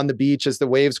out on the beach as the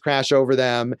waves crash over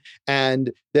them.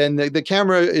 And then the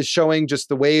camera is showing just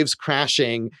the waves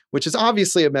crashing, which is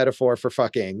obviously a metaphor for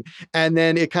fucking. And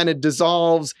then it kind of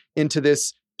dissolves into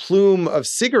this plume of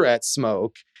cigarette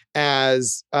smoke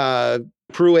as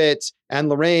Pruitt and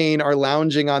Lorraine are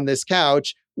lounging on this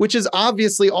couch, which is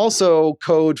obviously also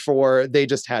code for they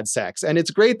just had sex. And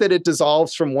it's great that it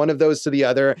dissolves from one of those to the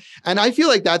other. And I feel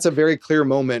like that's a very clear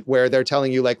moment where they're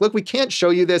telling you, like, look, we can't show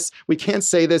you this, we can't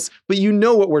say this, but you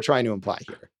know what we're trying to imply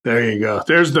here. There you go.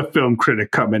 There's the film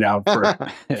critic coming out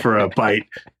for a bite.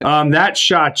 That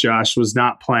shot, Josh, was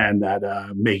not planned,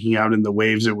 that making out in the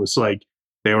waves. It was like,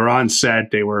 they were on set,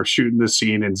 they were shooting the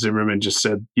scene, and Zimmerman just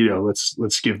said, you know,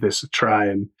 let's give this a try.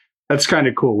 And that's kind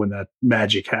of cool when that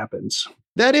magic happens.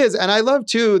 That is. And I love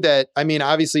too that, I mean,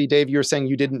 obviously, Dave, you were saying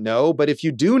you didn't know, but if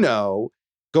you do know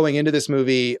going into this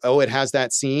movie, oh, it has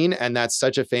that scene and that's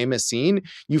such a famous scene,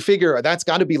 you figure that's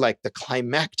got to be like the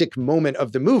climactic moment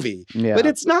of the movie. Yeah. But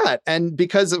it's not. And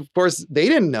because, of course, they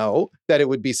didn't know that it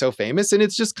would be so famous. And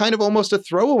it's just kind of almost a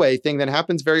throwaway thing that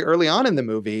happens very early on in the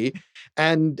movie.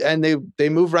 And they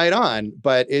move right on.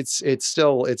 But it's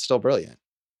still brilliant.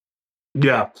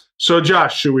 Yeah. So,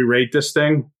 Josh, should we rate this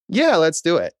thing? Yeah, let's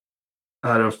do it.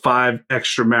 Out of 5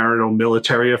 extramarital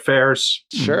military affairs.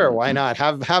 Sure, why not?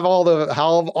 Have all the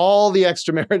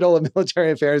extramarital and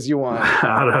military affairs you want.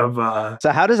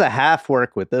 So how does a half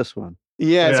work with this one?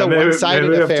 Yeah, it's a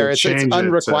one-sided affair. It's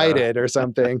unrequited or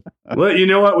something. Well, you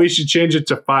know what? We should change it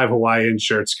to 5 Hawaiian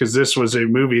shirts, because this was a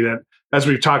movie that, as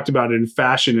we've talked about in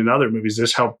fashion and other movies,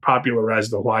 this helped popularize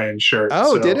the Hawaiian shirt.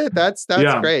 Oh, so, did it? That's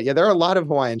great. Yeah, there are a lot of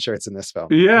Hawaiian shirts in this film.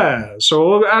 Yeah.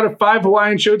 So out of 5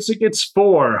 Hawaiian shirts, it gets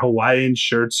 4 Hawaiian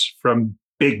shirts from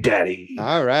Big Daddy.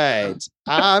 All right.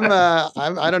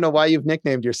 I don't know why you've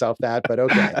nicknamed yourself that, but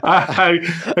okay. I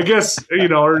guess,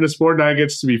 Ernest Borgnine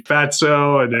gets to be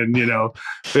Fatso, and then,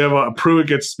 we have Pruitt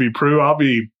gets to be Prue. I'll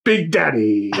be Big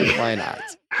Daddy. Why not?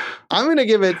 I'm going to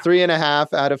give it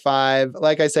 3.5 out of 5.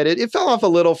 Like I said, it fell off a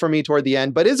little for me toward the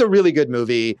end, but is a really good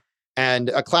movie and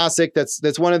a classic.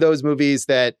 That's one of those movies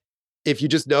that if you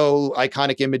just know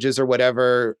iconic images or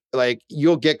whatever, like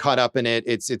you'll get caught up in it.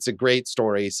 It's a great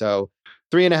story. So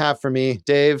 3.5 for me.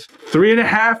 Dave?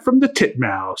 3.5 from the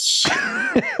Titmouse.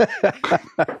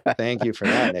 Thank you for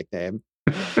that nickname.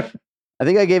 I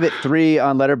think I gave it 3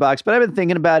 on Letterboxd, but I've been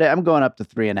thinking about it. I'm going up to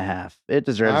 3.5. It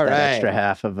deserves All that right. extra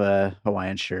half of a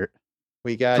Hawaiian shirt.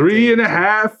 We got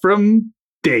 3.5 from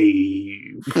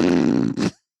Dave.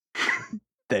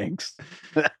 Thanks.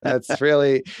 That's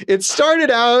really, it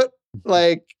started out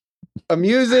like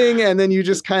amusing, and then you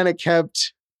just kind of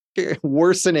kept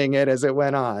worsening it as it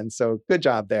went on. So good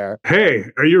job there. Hey,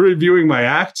 are you reviewing my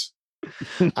act?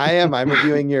 I am. I'm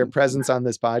reviewing your presence on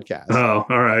this podcast. Oh,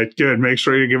 all right. Good. Make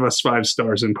sure you give us 5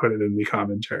 stars and put it in the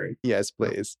commentary. Yes,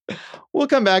 please. We'll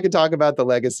come back and talk about the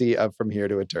legacy of From Here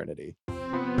to Eternity.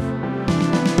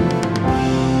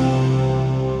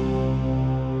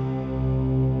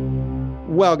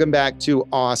 Welcome back to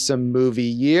Awesome Movie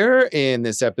Year. In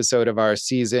this episode of our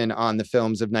season on the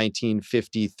films of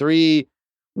 1953,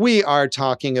 we are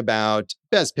talking about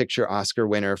Best Picture Oscar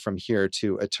winner From Here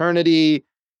to Eternity.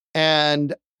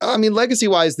 And I mean,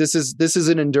 legacy-wise, this is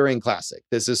an enduring classic.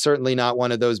 This is certainly not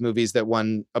one of those movies that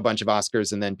won a bunch of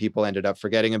Oscars and then people ended up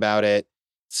forgetting about it.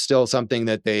 Still something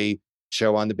that they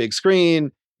show on the big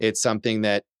screen. It's something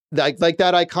that, like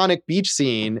that iconic beach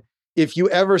scene, if you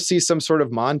ever see some sort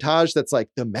of montage that's like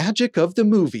the magic of the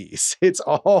movies, it's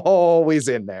always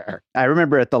in there. I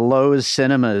remember at the Lowe's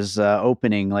Cinemas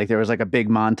opening, like there was like a big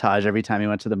montage every time you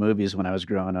went to the movies when I was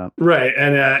growing up. Right.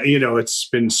 And, it's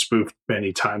been spoofed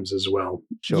many times as well.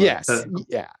 Sure. Yes.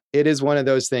 Yeah. It is one of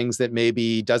those things that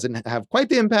maybe doesn't have quite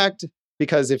the impact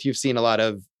because if you've seen a lot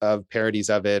of parodies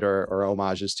of it or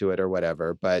homages to it or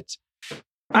whatever, but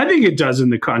I think it does in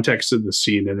the context of the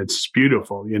scene, and it's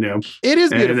beautiful, It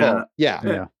is beautiful. And,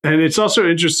 Yeah. And it's also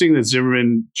interesting that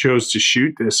Zimmerman chose to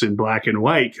shoot this in black and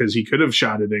white because he could have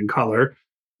shot it in color.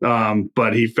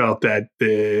 But he felt that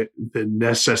the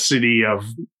necessity of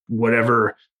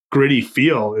whatever gritty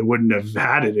feel, it wouldn't have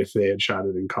had it if they had shot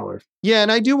it in color. Yeah,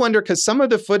 and I do wonder because some of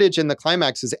the footage in the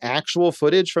climax is actual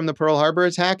footage from the Pearl Harbor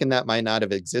attack, and that might not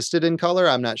have existed in color.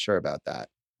 I'm not sure about that.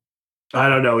 I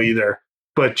don't know either.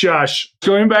 But Josh,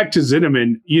 going back to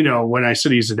Zinnemann, when I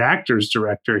said he's an actor's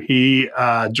director, he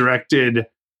directed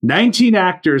 19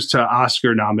 actors to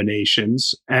Oscar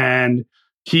nominations, and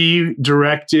he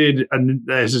directed,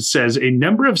 as it says, a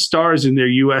number of stars in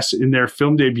their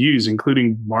film debuts,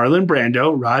 including Marlon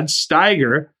Brando, Rod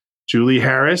Steiger, Julie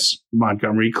Harris,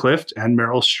 Montgomery Clift, and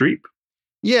Meryl Streep.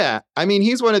 Yeah, I mean,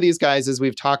 he's one of these guys, as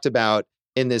we've talked about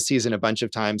in this season a bunch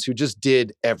of times, who just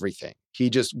did everything. He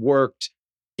just worked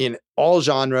in all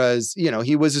genres.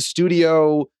 He was a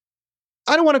studio,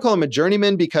 I don't want to call him a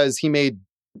journeyman because he made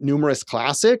numerous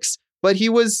classics, but he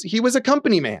was a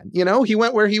company man. He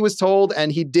went where he was told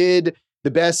and he did the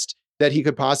best that he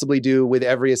could possibly do with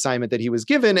every assignment that he was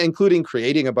given, including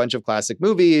creating a bunch of classic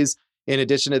movies. In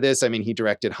addition to this, I mean, he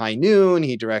directed High Noon,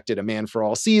 he directed A Man for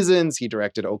All Seasons, he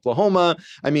directed Oklahoma.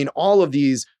 I mean, all of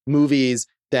these movies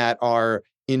that are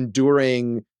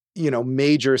enduring,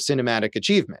 major cinematic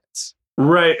achievements.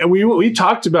 Right. And we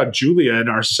talked about Julia in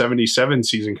our 77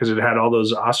 season because it had all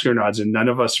those Oscar nods and none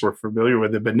of us were familiar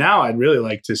with it. But now I'd really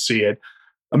like to see it.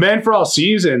 A Man for All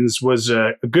Seasons was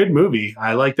a good movie.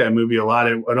 I like that movie a lot.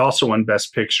 It also won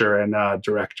Best Picture and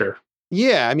Director.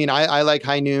 Yeah, I mean, I like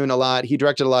High Noon a lot. He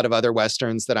directed a lot of other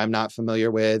Westerns that I'm not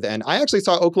familiar with. And I actually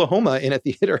saw Oklahoma in a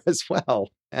theater as well.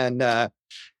 And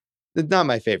it's not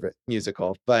my favorite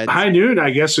musical, but High Noon, I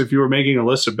guess if you were making a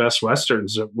list of best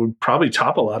Westerns, it would probably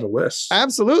top a lot of lists.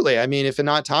 Absolutely. I mean, if it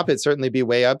not top, it'd certainly be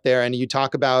way up there. And you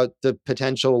talk about the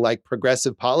potential like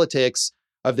progressive politics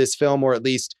of this film, or at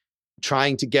least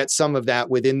trying to get some of that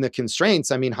within the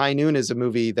constraints. I mean, High Noon is a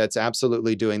movie that's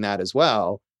absolutely doing that as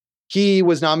well. He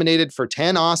was nominated for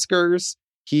 10 Oscars.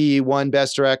 He won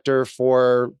Best Director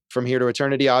for From Here to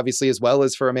Eternity, obviously, as well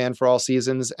as for A Man for All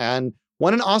Seasons, and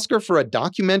won an Oscar for a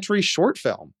documentary short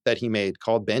film that he made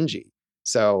called Benji.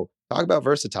 So talk about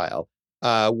versatile.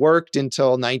 Worked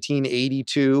until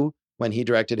 1982 when he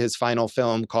directed his final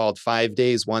film called 5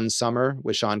 Days, 1 Summer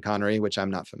with Sean Connery, which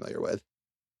I'm not familiar with.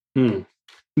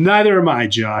 Neither am I,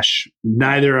 Josh.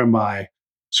 Neither am I.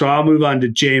 So I'll move on to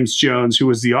James Jones, who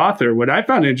was the author. What I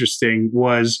found interesting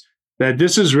was that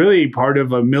this is really part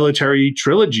of a military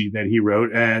trilogy that he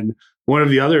wrote. And one of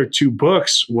the other 2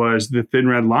 books was The Thin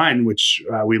Red Line, which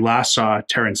we last saw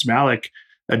Terrence Malick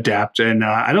adapt. And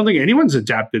I don't think anyone's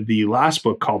adapted the last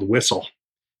book called Whistle.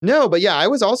 No, but yeah, I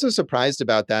was also surprised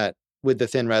about that with The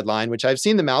Thin Red Line, which I've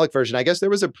seen the Malick version. I guess there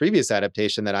was a previous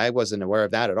adaptation that I wasn't aware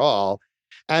of that at all.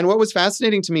 And what was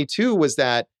fascinating to me too was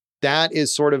that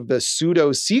is sort of the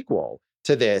pseudo sequel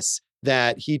to this,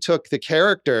 that he took the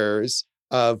characters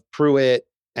of Pruitt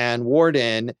and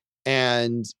Warden,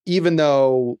 and even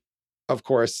though, of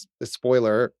course, the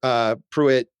spoiler,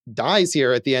 Pruitt dies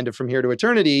here at the end of From Here to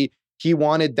Eternity, he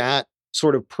wanted that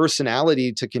sort of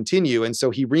personality to continue. And so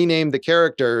he renamed the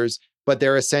characters, but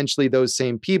they're essentially those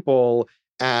same people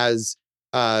as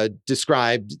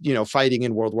described, fighting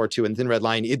in World War II and Thin Red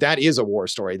Line. That is a war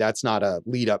story. That's not a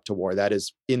lead up to war. That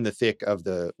is in the thick of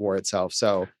the war itself.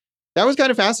 So that was kind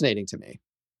of fascinating to me.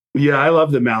 Yeah, I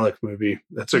love the Malick movie.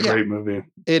 That's a great movie.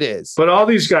 It is. But all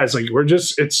these guys,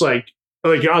 it's like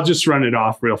I'll just run it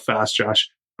off real fast, Josh.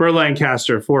 Burt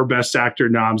Lancaster, 4 Best Actor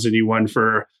noms, and he won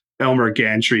for Elmer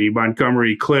Gantry.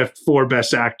 Montgomery Clift, 4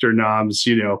 Best Actor noms,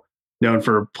 known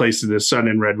for Place of the Sun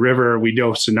and Red River. We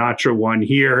know Sinatra won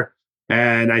here.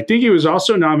 And I think he was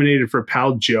also nominated for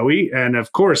Pal Joey, and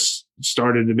of course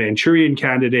started the Manchurian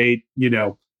Candidate,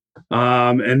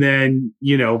 and then,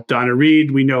 Donna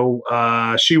Reed, we know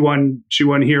she won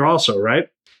here also, right?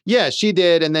 Yeah, she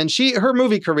did. And then her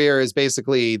movie career is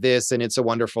basically this and It's a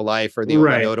Wonderful Life are the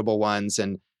only notable ones.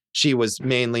 And she was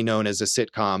mainly known as a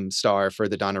sitcom star for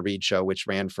the Donna Reed Show, which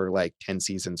ran for like 10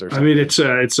 seasons or something. I mean, it's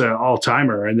a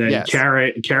all-timer. And then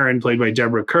Karen played by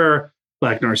Deborah Kerr,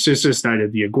 Black Narcissus, Night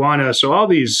of the Iguana. So all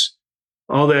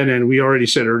that, and we already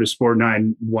said Ernest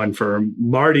Borgnine won for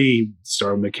Marty,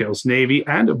 star of McHale's Navy,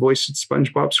 and a voice in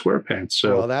SpongeBob SquarePants.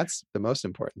 So, well, that's the most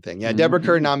important thing. Yeah, Deborah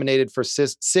Kerr nominated for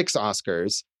 6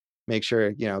 Oscars. Make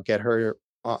sure, get her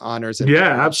honors.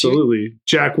 Yeah, absolutely.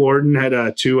 Jack Warden had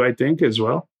 2, I think, as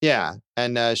well. Yeah,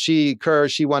 and she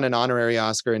won an honorary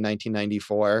Oscar in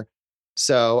 1994.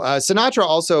 So Sinatra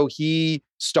also, he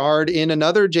starred in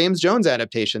another James Jones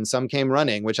adaptation, Some Came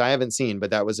Running, which I haven't seen, but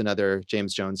that was another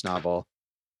James Jones novel.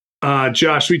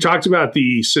 Josh, we talked about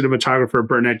the cinematographer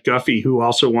Burnett Guffey, who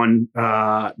also won.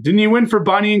 Didn't he win for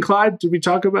Bonnie and Clyde? Did we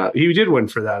talk about? He did win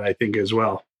for that, I think, as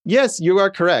well. Yes, you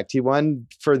are correct. He won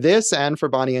for this and for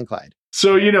Bonnie and Clyde.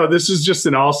 So, this is just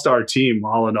an all-star team,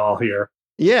 all in all here.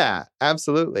 Yeah,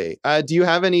 absolutely. Do you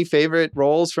have any favorite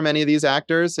roles from any of these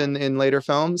actors in later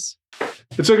films?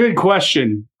 It's a good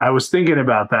question. I was thinking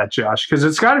about that, Josh, because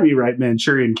it's got to be right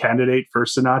Manchurian Candidate for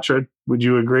Sinatra. Would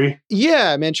you agree?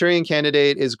 Yeah, Manchurian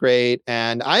Candidate is great.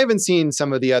 And I haven't seen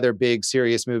some of the other big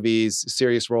serious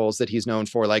roles that he's known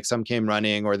for, like Some Came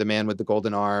Running or The Man with the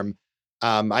Golden Arm.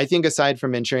 I think aside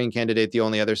from Manchurian Candidate, the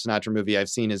only other Sinatra movie I've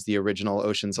seen is the original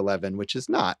Ocean's 11, which is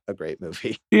not a great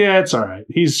movie. Yeah, it's all right.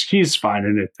 He's fine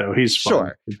in it, though. He's fine.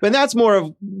 Sure. But that's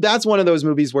one of those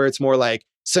movies where it's more like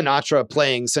Sinatra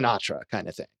playing Sinatra kind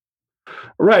of thing.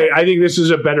 Right. I think this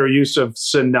is a better use of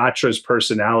Sinatra's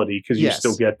personality because you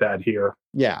still get that here.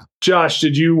 Yeah. Josh,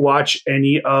 did you watch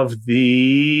any of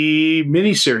the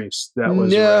miniseries that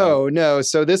was No.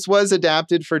 So this was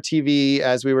adapted for TV,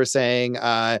 as we were saying.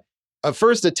 A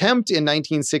first attempt in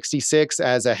 1966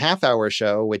 as a half-hour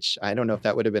show, which I don't know if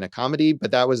that would have been a comedy, but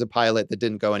that was a pilot that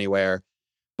didn't go anywhere.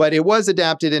 But it was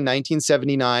adapted in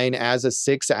 1979 as a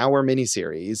 6-hour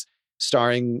miniseries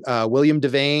starring William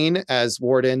Devane as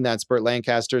Warden, that's Burt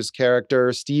Lancaster's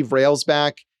character, Steve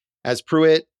Railsback as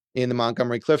Pruitt in the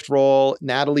Montgomery Clift role,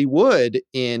 Natalie Wood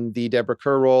in the Deborah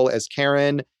Kerr role as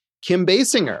Karen, Kim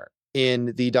Basinger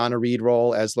in the Donna Reed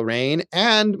role as Lorraine,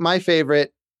 and my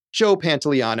favorite, Joe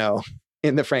Pantoliano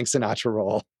in the Frank Sinatra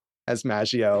role as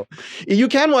Maggio. You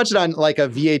can watch it on like a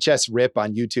VHS rip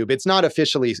on YouTube. It's not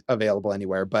officially available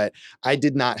anywhere, but I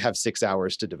did not have 6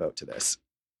 hours to devote to this.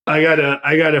 I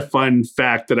got a fun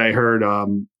fact that I heard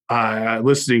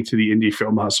listening to the Indie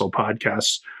Film Hustle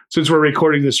podcast. Since we're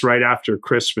recording this right after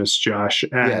Christmas, Josh,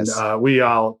 and we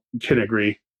all can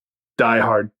agree, Die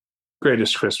Hard,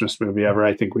 greatest Christmas movie ever.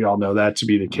 I think we all know that to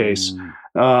be the case.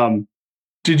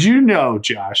 Did you know,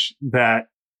 Josh, that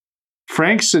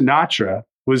Frank Sinatra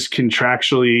was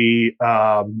contractually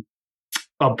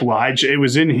obliged? It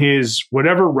was in his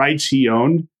whatever rights he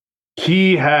owned.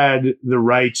 He had the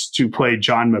rights to play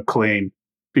John McClane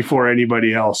before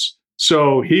anybody else.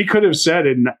 So he could have said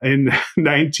in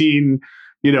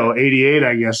 1988,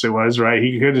 I guess it was, right?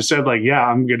 He could have said like, yeah,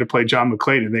 I'm going to play John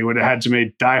McClane. And they would have had to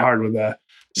make Die Hard with an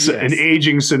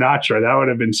aging Sinatra. That would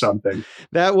have been something.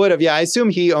 That would have, yeah. I assume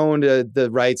he owned the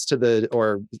rights to the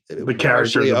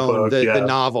character of the book, the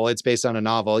novel. It's based on a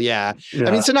novel, yeah. I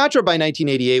mean, Sinatra by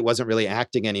 1988 wasn't really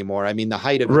acting anymore. I mean, the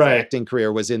height of his acting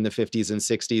career was in the 50s and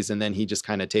 60s, and then he just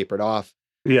kind of tapered off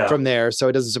from there. So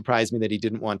it doesn't surprise me that he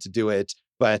didn't want to do it.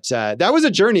 But that was a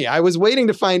journey. I was waiting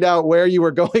to find out where you were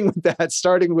going with that,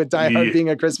 starting with Die Hard being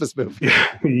a Christmas movie.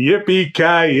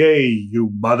 Yippee-ki-yay,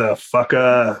 you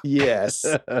motherfucker. Yes.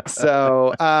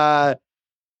 So, and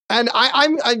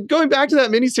I'm going back to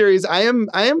that miniseries. I am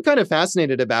kind of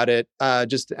fascinated about it.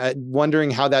 Just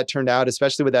wondering how that turned out,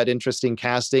 especially with that interesting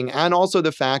casting, and also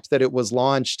the fact that it was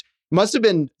launched, must have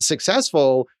been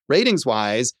successful ratings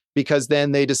wise, because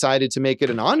then they decided to make it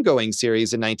an ongoing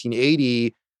series in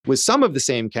 1980. with some of the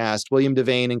same cast. William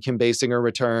Devane and Kim Basinger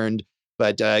returned,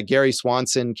 but Gary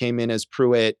Swanson came in as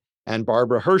Pruitt and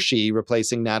Barbara Hershey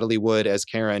replacing Natalie Wood as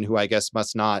Karen, who I guess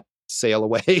must not sail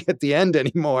away at the end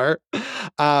anymore.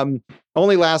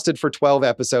 Only lasted for 12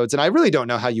 episodes. And I really don't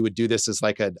know how you would do this as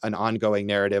like an ongoing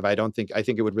narrative. I think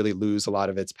it would really lose a lot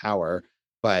of its power,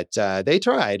 but they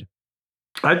tried.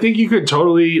 I think you could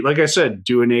totally, like I said,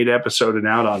 do an 8 episode and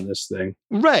out on this thing.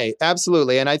 Right.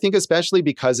 Absolutely. And I think especially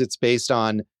because it's based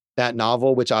on that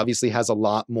novel, which obviously has a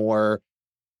lot more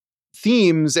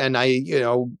themes and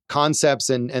concepts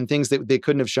and things that they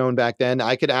couldn't have shown back then.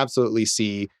 I could absolutely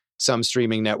see some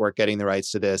streaming network getting the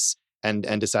rights to this and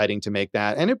deciding to make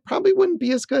that. And it probably wouldn't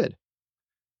be as good.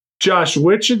 Josh,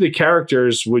 which of the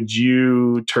characters would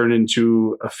you turn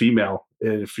into a female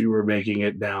if you were making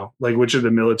it now? Like, which of the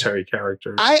military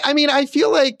characters? I mean, I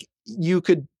feel like you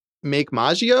could make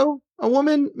Maggio a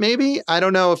woman, maybe. I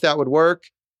don't know if that would work.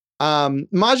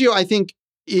 Maggio, I think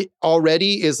it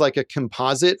already is like a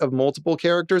composite of multiple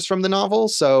characters from the novel.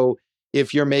 So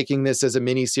if you're making this as a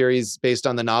miniseries based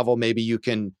on the novel, maybe you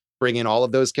can bring in all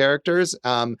of those characters.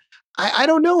 I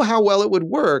don't know how well it would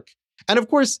work. And of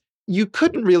course, you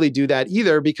couldn't really do that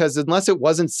either, because unless it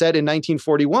wasn't set in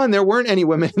 1941, there weren't any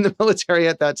women in the military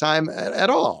at that time at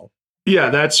all. Yeah,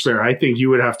 that's fair. I think you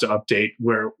would have to update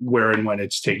where and when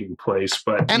it's taking place.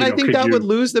 But I think that would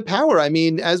lose the power. I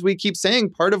mean, as we keep saying,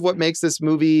 part of what makes this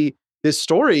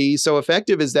story so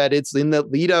effective is that it's in the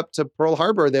lead up to Pearl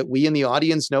Harbor that we in the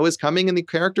audience know is coming and the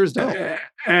characters don't.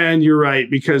 And you're right,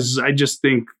 because I just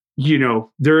think,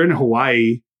 they're in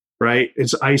Hawaii, right?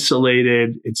 It's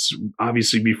isolated. It's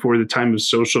obviously before the time of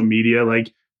social media.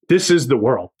 Like, this is the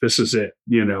world. This is it,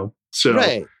 So,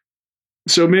 right.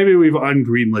 So maybe we've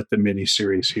ungreenlit the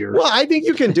miniseries here. Well, I think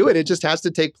you can do it. It just has to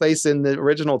take place in the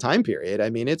original time period. I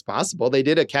mean, it's possible. They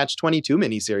did a Catch-22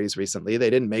 miniseries recently.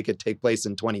 They didn't make it take place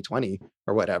in 2020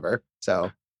 or whatever.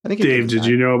 So I think Dave, did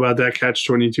you know about that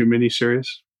Catch-22 miniseries?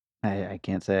 I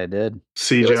can't say I did.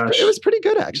 See, Josh. It was pretty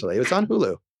good, actually. It was on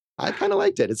Hulu. I kind of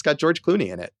liked it. It's got George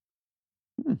Clooney in it.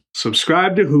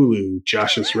 Subscribe to Hulu,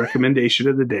 Josh's recommendation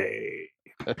of the day.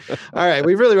 All right,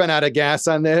 we've really run out of gas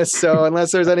on this. So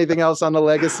unless there's anything else on the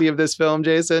legacy of this film,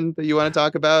 Jason, that you want to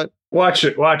talk about? Watch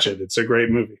it. It's a great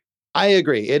movie. I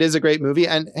agree. It is a great movie.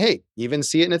 And hey, even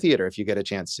see it in a theater if you get a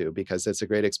chance to, because it's a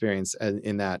great experience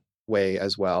in that way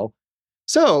as well.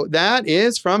 So that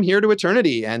is From Here to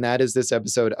Eternity. And that is this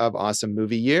episode of Awesome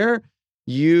Movie Year.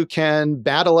 You can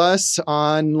battle us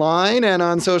online and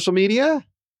on social media.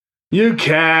 You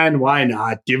can. Why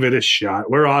not? Give it a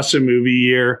shot. We're Awesome Movie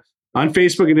Year on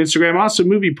Facebook and Instagram. Awesome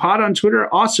Movie Pod on Twitter.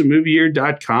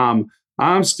 AwesomeMovieYear.com.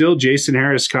 I'm still Jason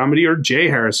Harris Comedy, or Jay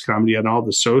Harris Comedy on all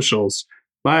the socials.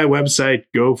 My website,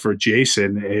 Go for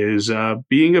Jason, is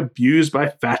being abused by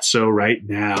Fatso right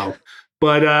now.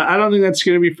 But I don't think that's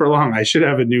going to be for long. I should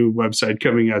have a new website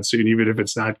coming out soon, even if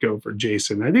it's not Go for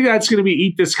Jason. I think that's going to be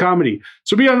Eat This Comedy.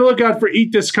 So be on the lookout for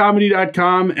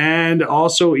eatthiscomedy.com and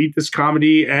also Eat This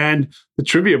Comedy and the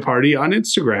Trivia Party on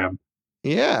Instagram.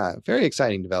 Yeah, very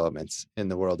exciting developments in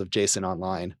the world of Jason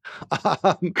Online.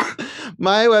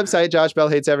 My website,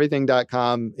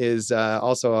 joshbellhateseverything.com, is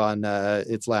also on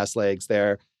its last legs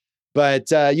there.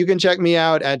 But you can check me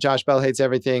out at Josh Bell Hates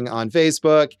Everything on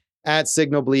Facebook, at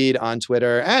Signal Bleed on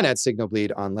Twitter, and at Signal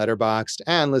Bleed on Letterboxd,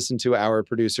 and listen to our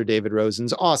producer David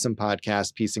Rosen's awesome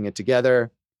podcast, Piecing It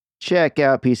Together. Check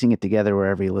out Piecing It Together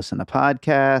wherever you listen to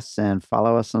podcasts, and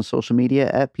follow us on social media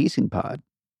at Piecing Pod.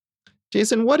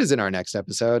 Jason, what is in our next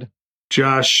episode?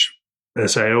 Josh,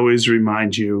 as I always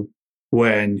remind you,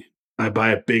 when I buy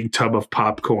a big tub of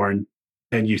popcorn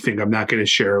and you think I'm not going to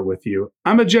share it with you,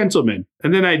 I'm a gentleman,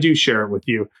 and then I do share it with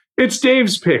you. It's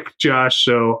Dave's pick, Josh,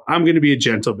 so I'm going to be a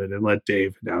gentleman and let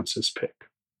Dave announce his pick.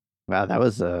 Wow, that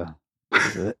was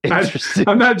interesting.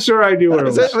 I'm not sure I knew where it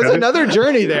was. It was another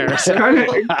journey there.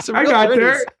 I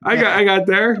got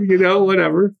there.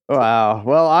 Whatever. Wow.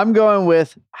 Well, I'm going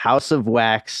with House of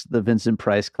Wax, the Vincent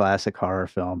Price classic horror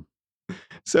film.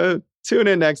 So tune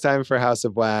in next time for House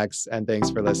of Wax, and thanks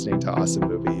for listening to Awesome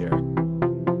Movie Year.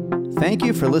 Thank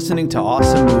you for listening to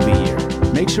Awesome Movie Year.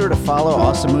 Make sure to follow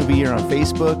Awesome Movie Year on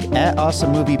Facebook, at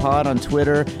Awesome Movie Pod on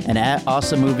Twitter, and at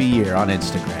Awesome Movie Year on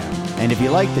Instagram. And if you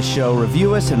like the show,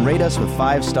 review us and rate us with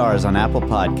 5 stars on Apple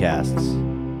Podcasts.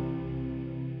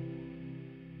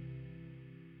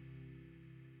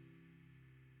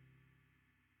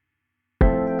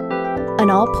 An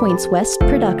All Points West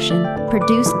production,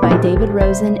 produced by David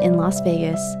Rosen in Las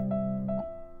Vegas.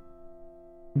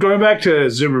 Going back to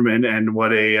Zimmerman and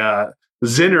what a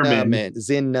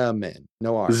Zinneman.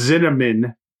 No R.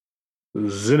 Zinneman.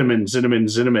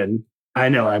 I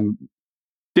know I'm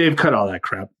Dave, cut all that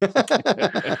crap.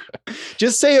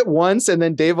 Just say it once, and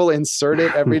then Dave will insert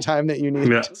it every time that you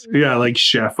need it. Yeah, like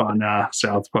Chef on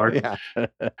South Park. Yeah.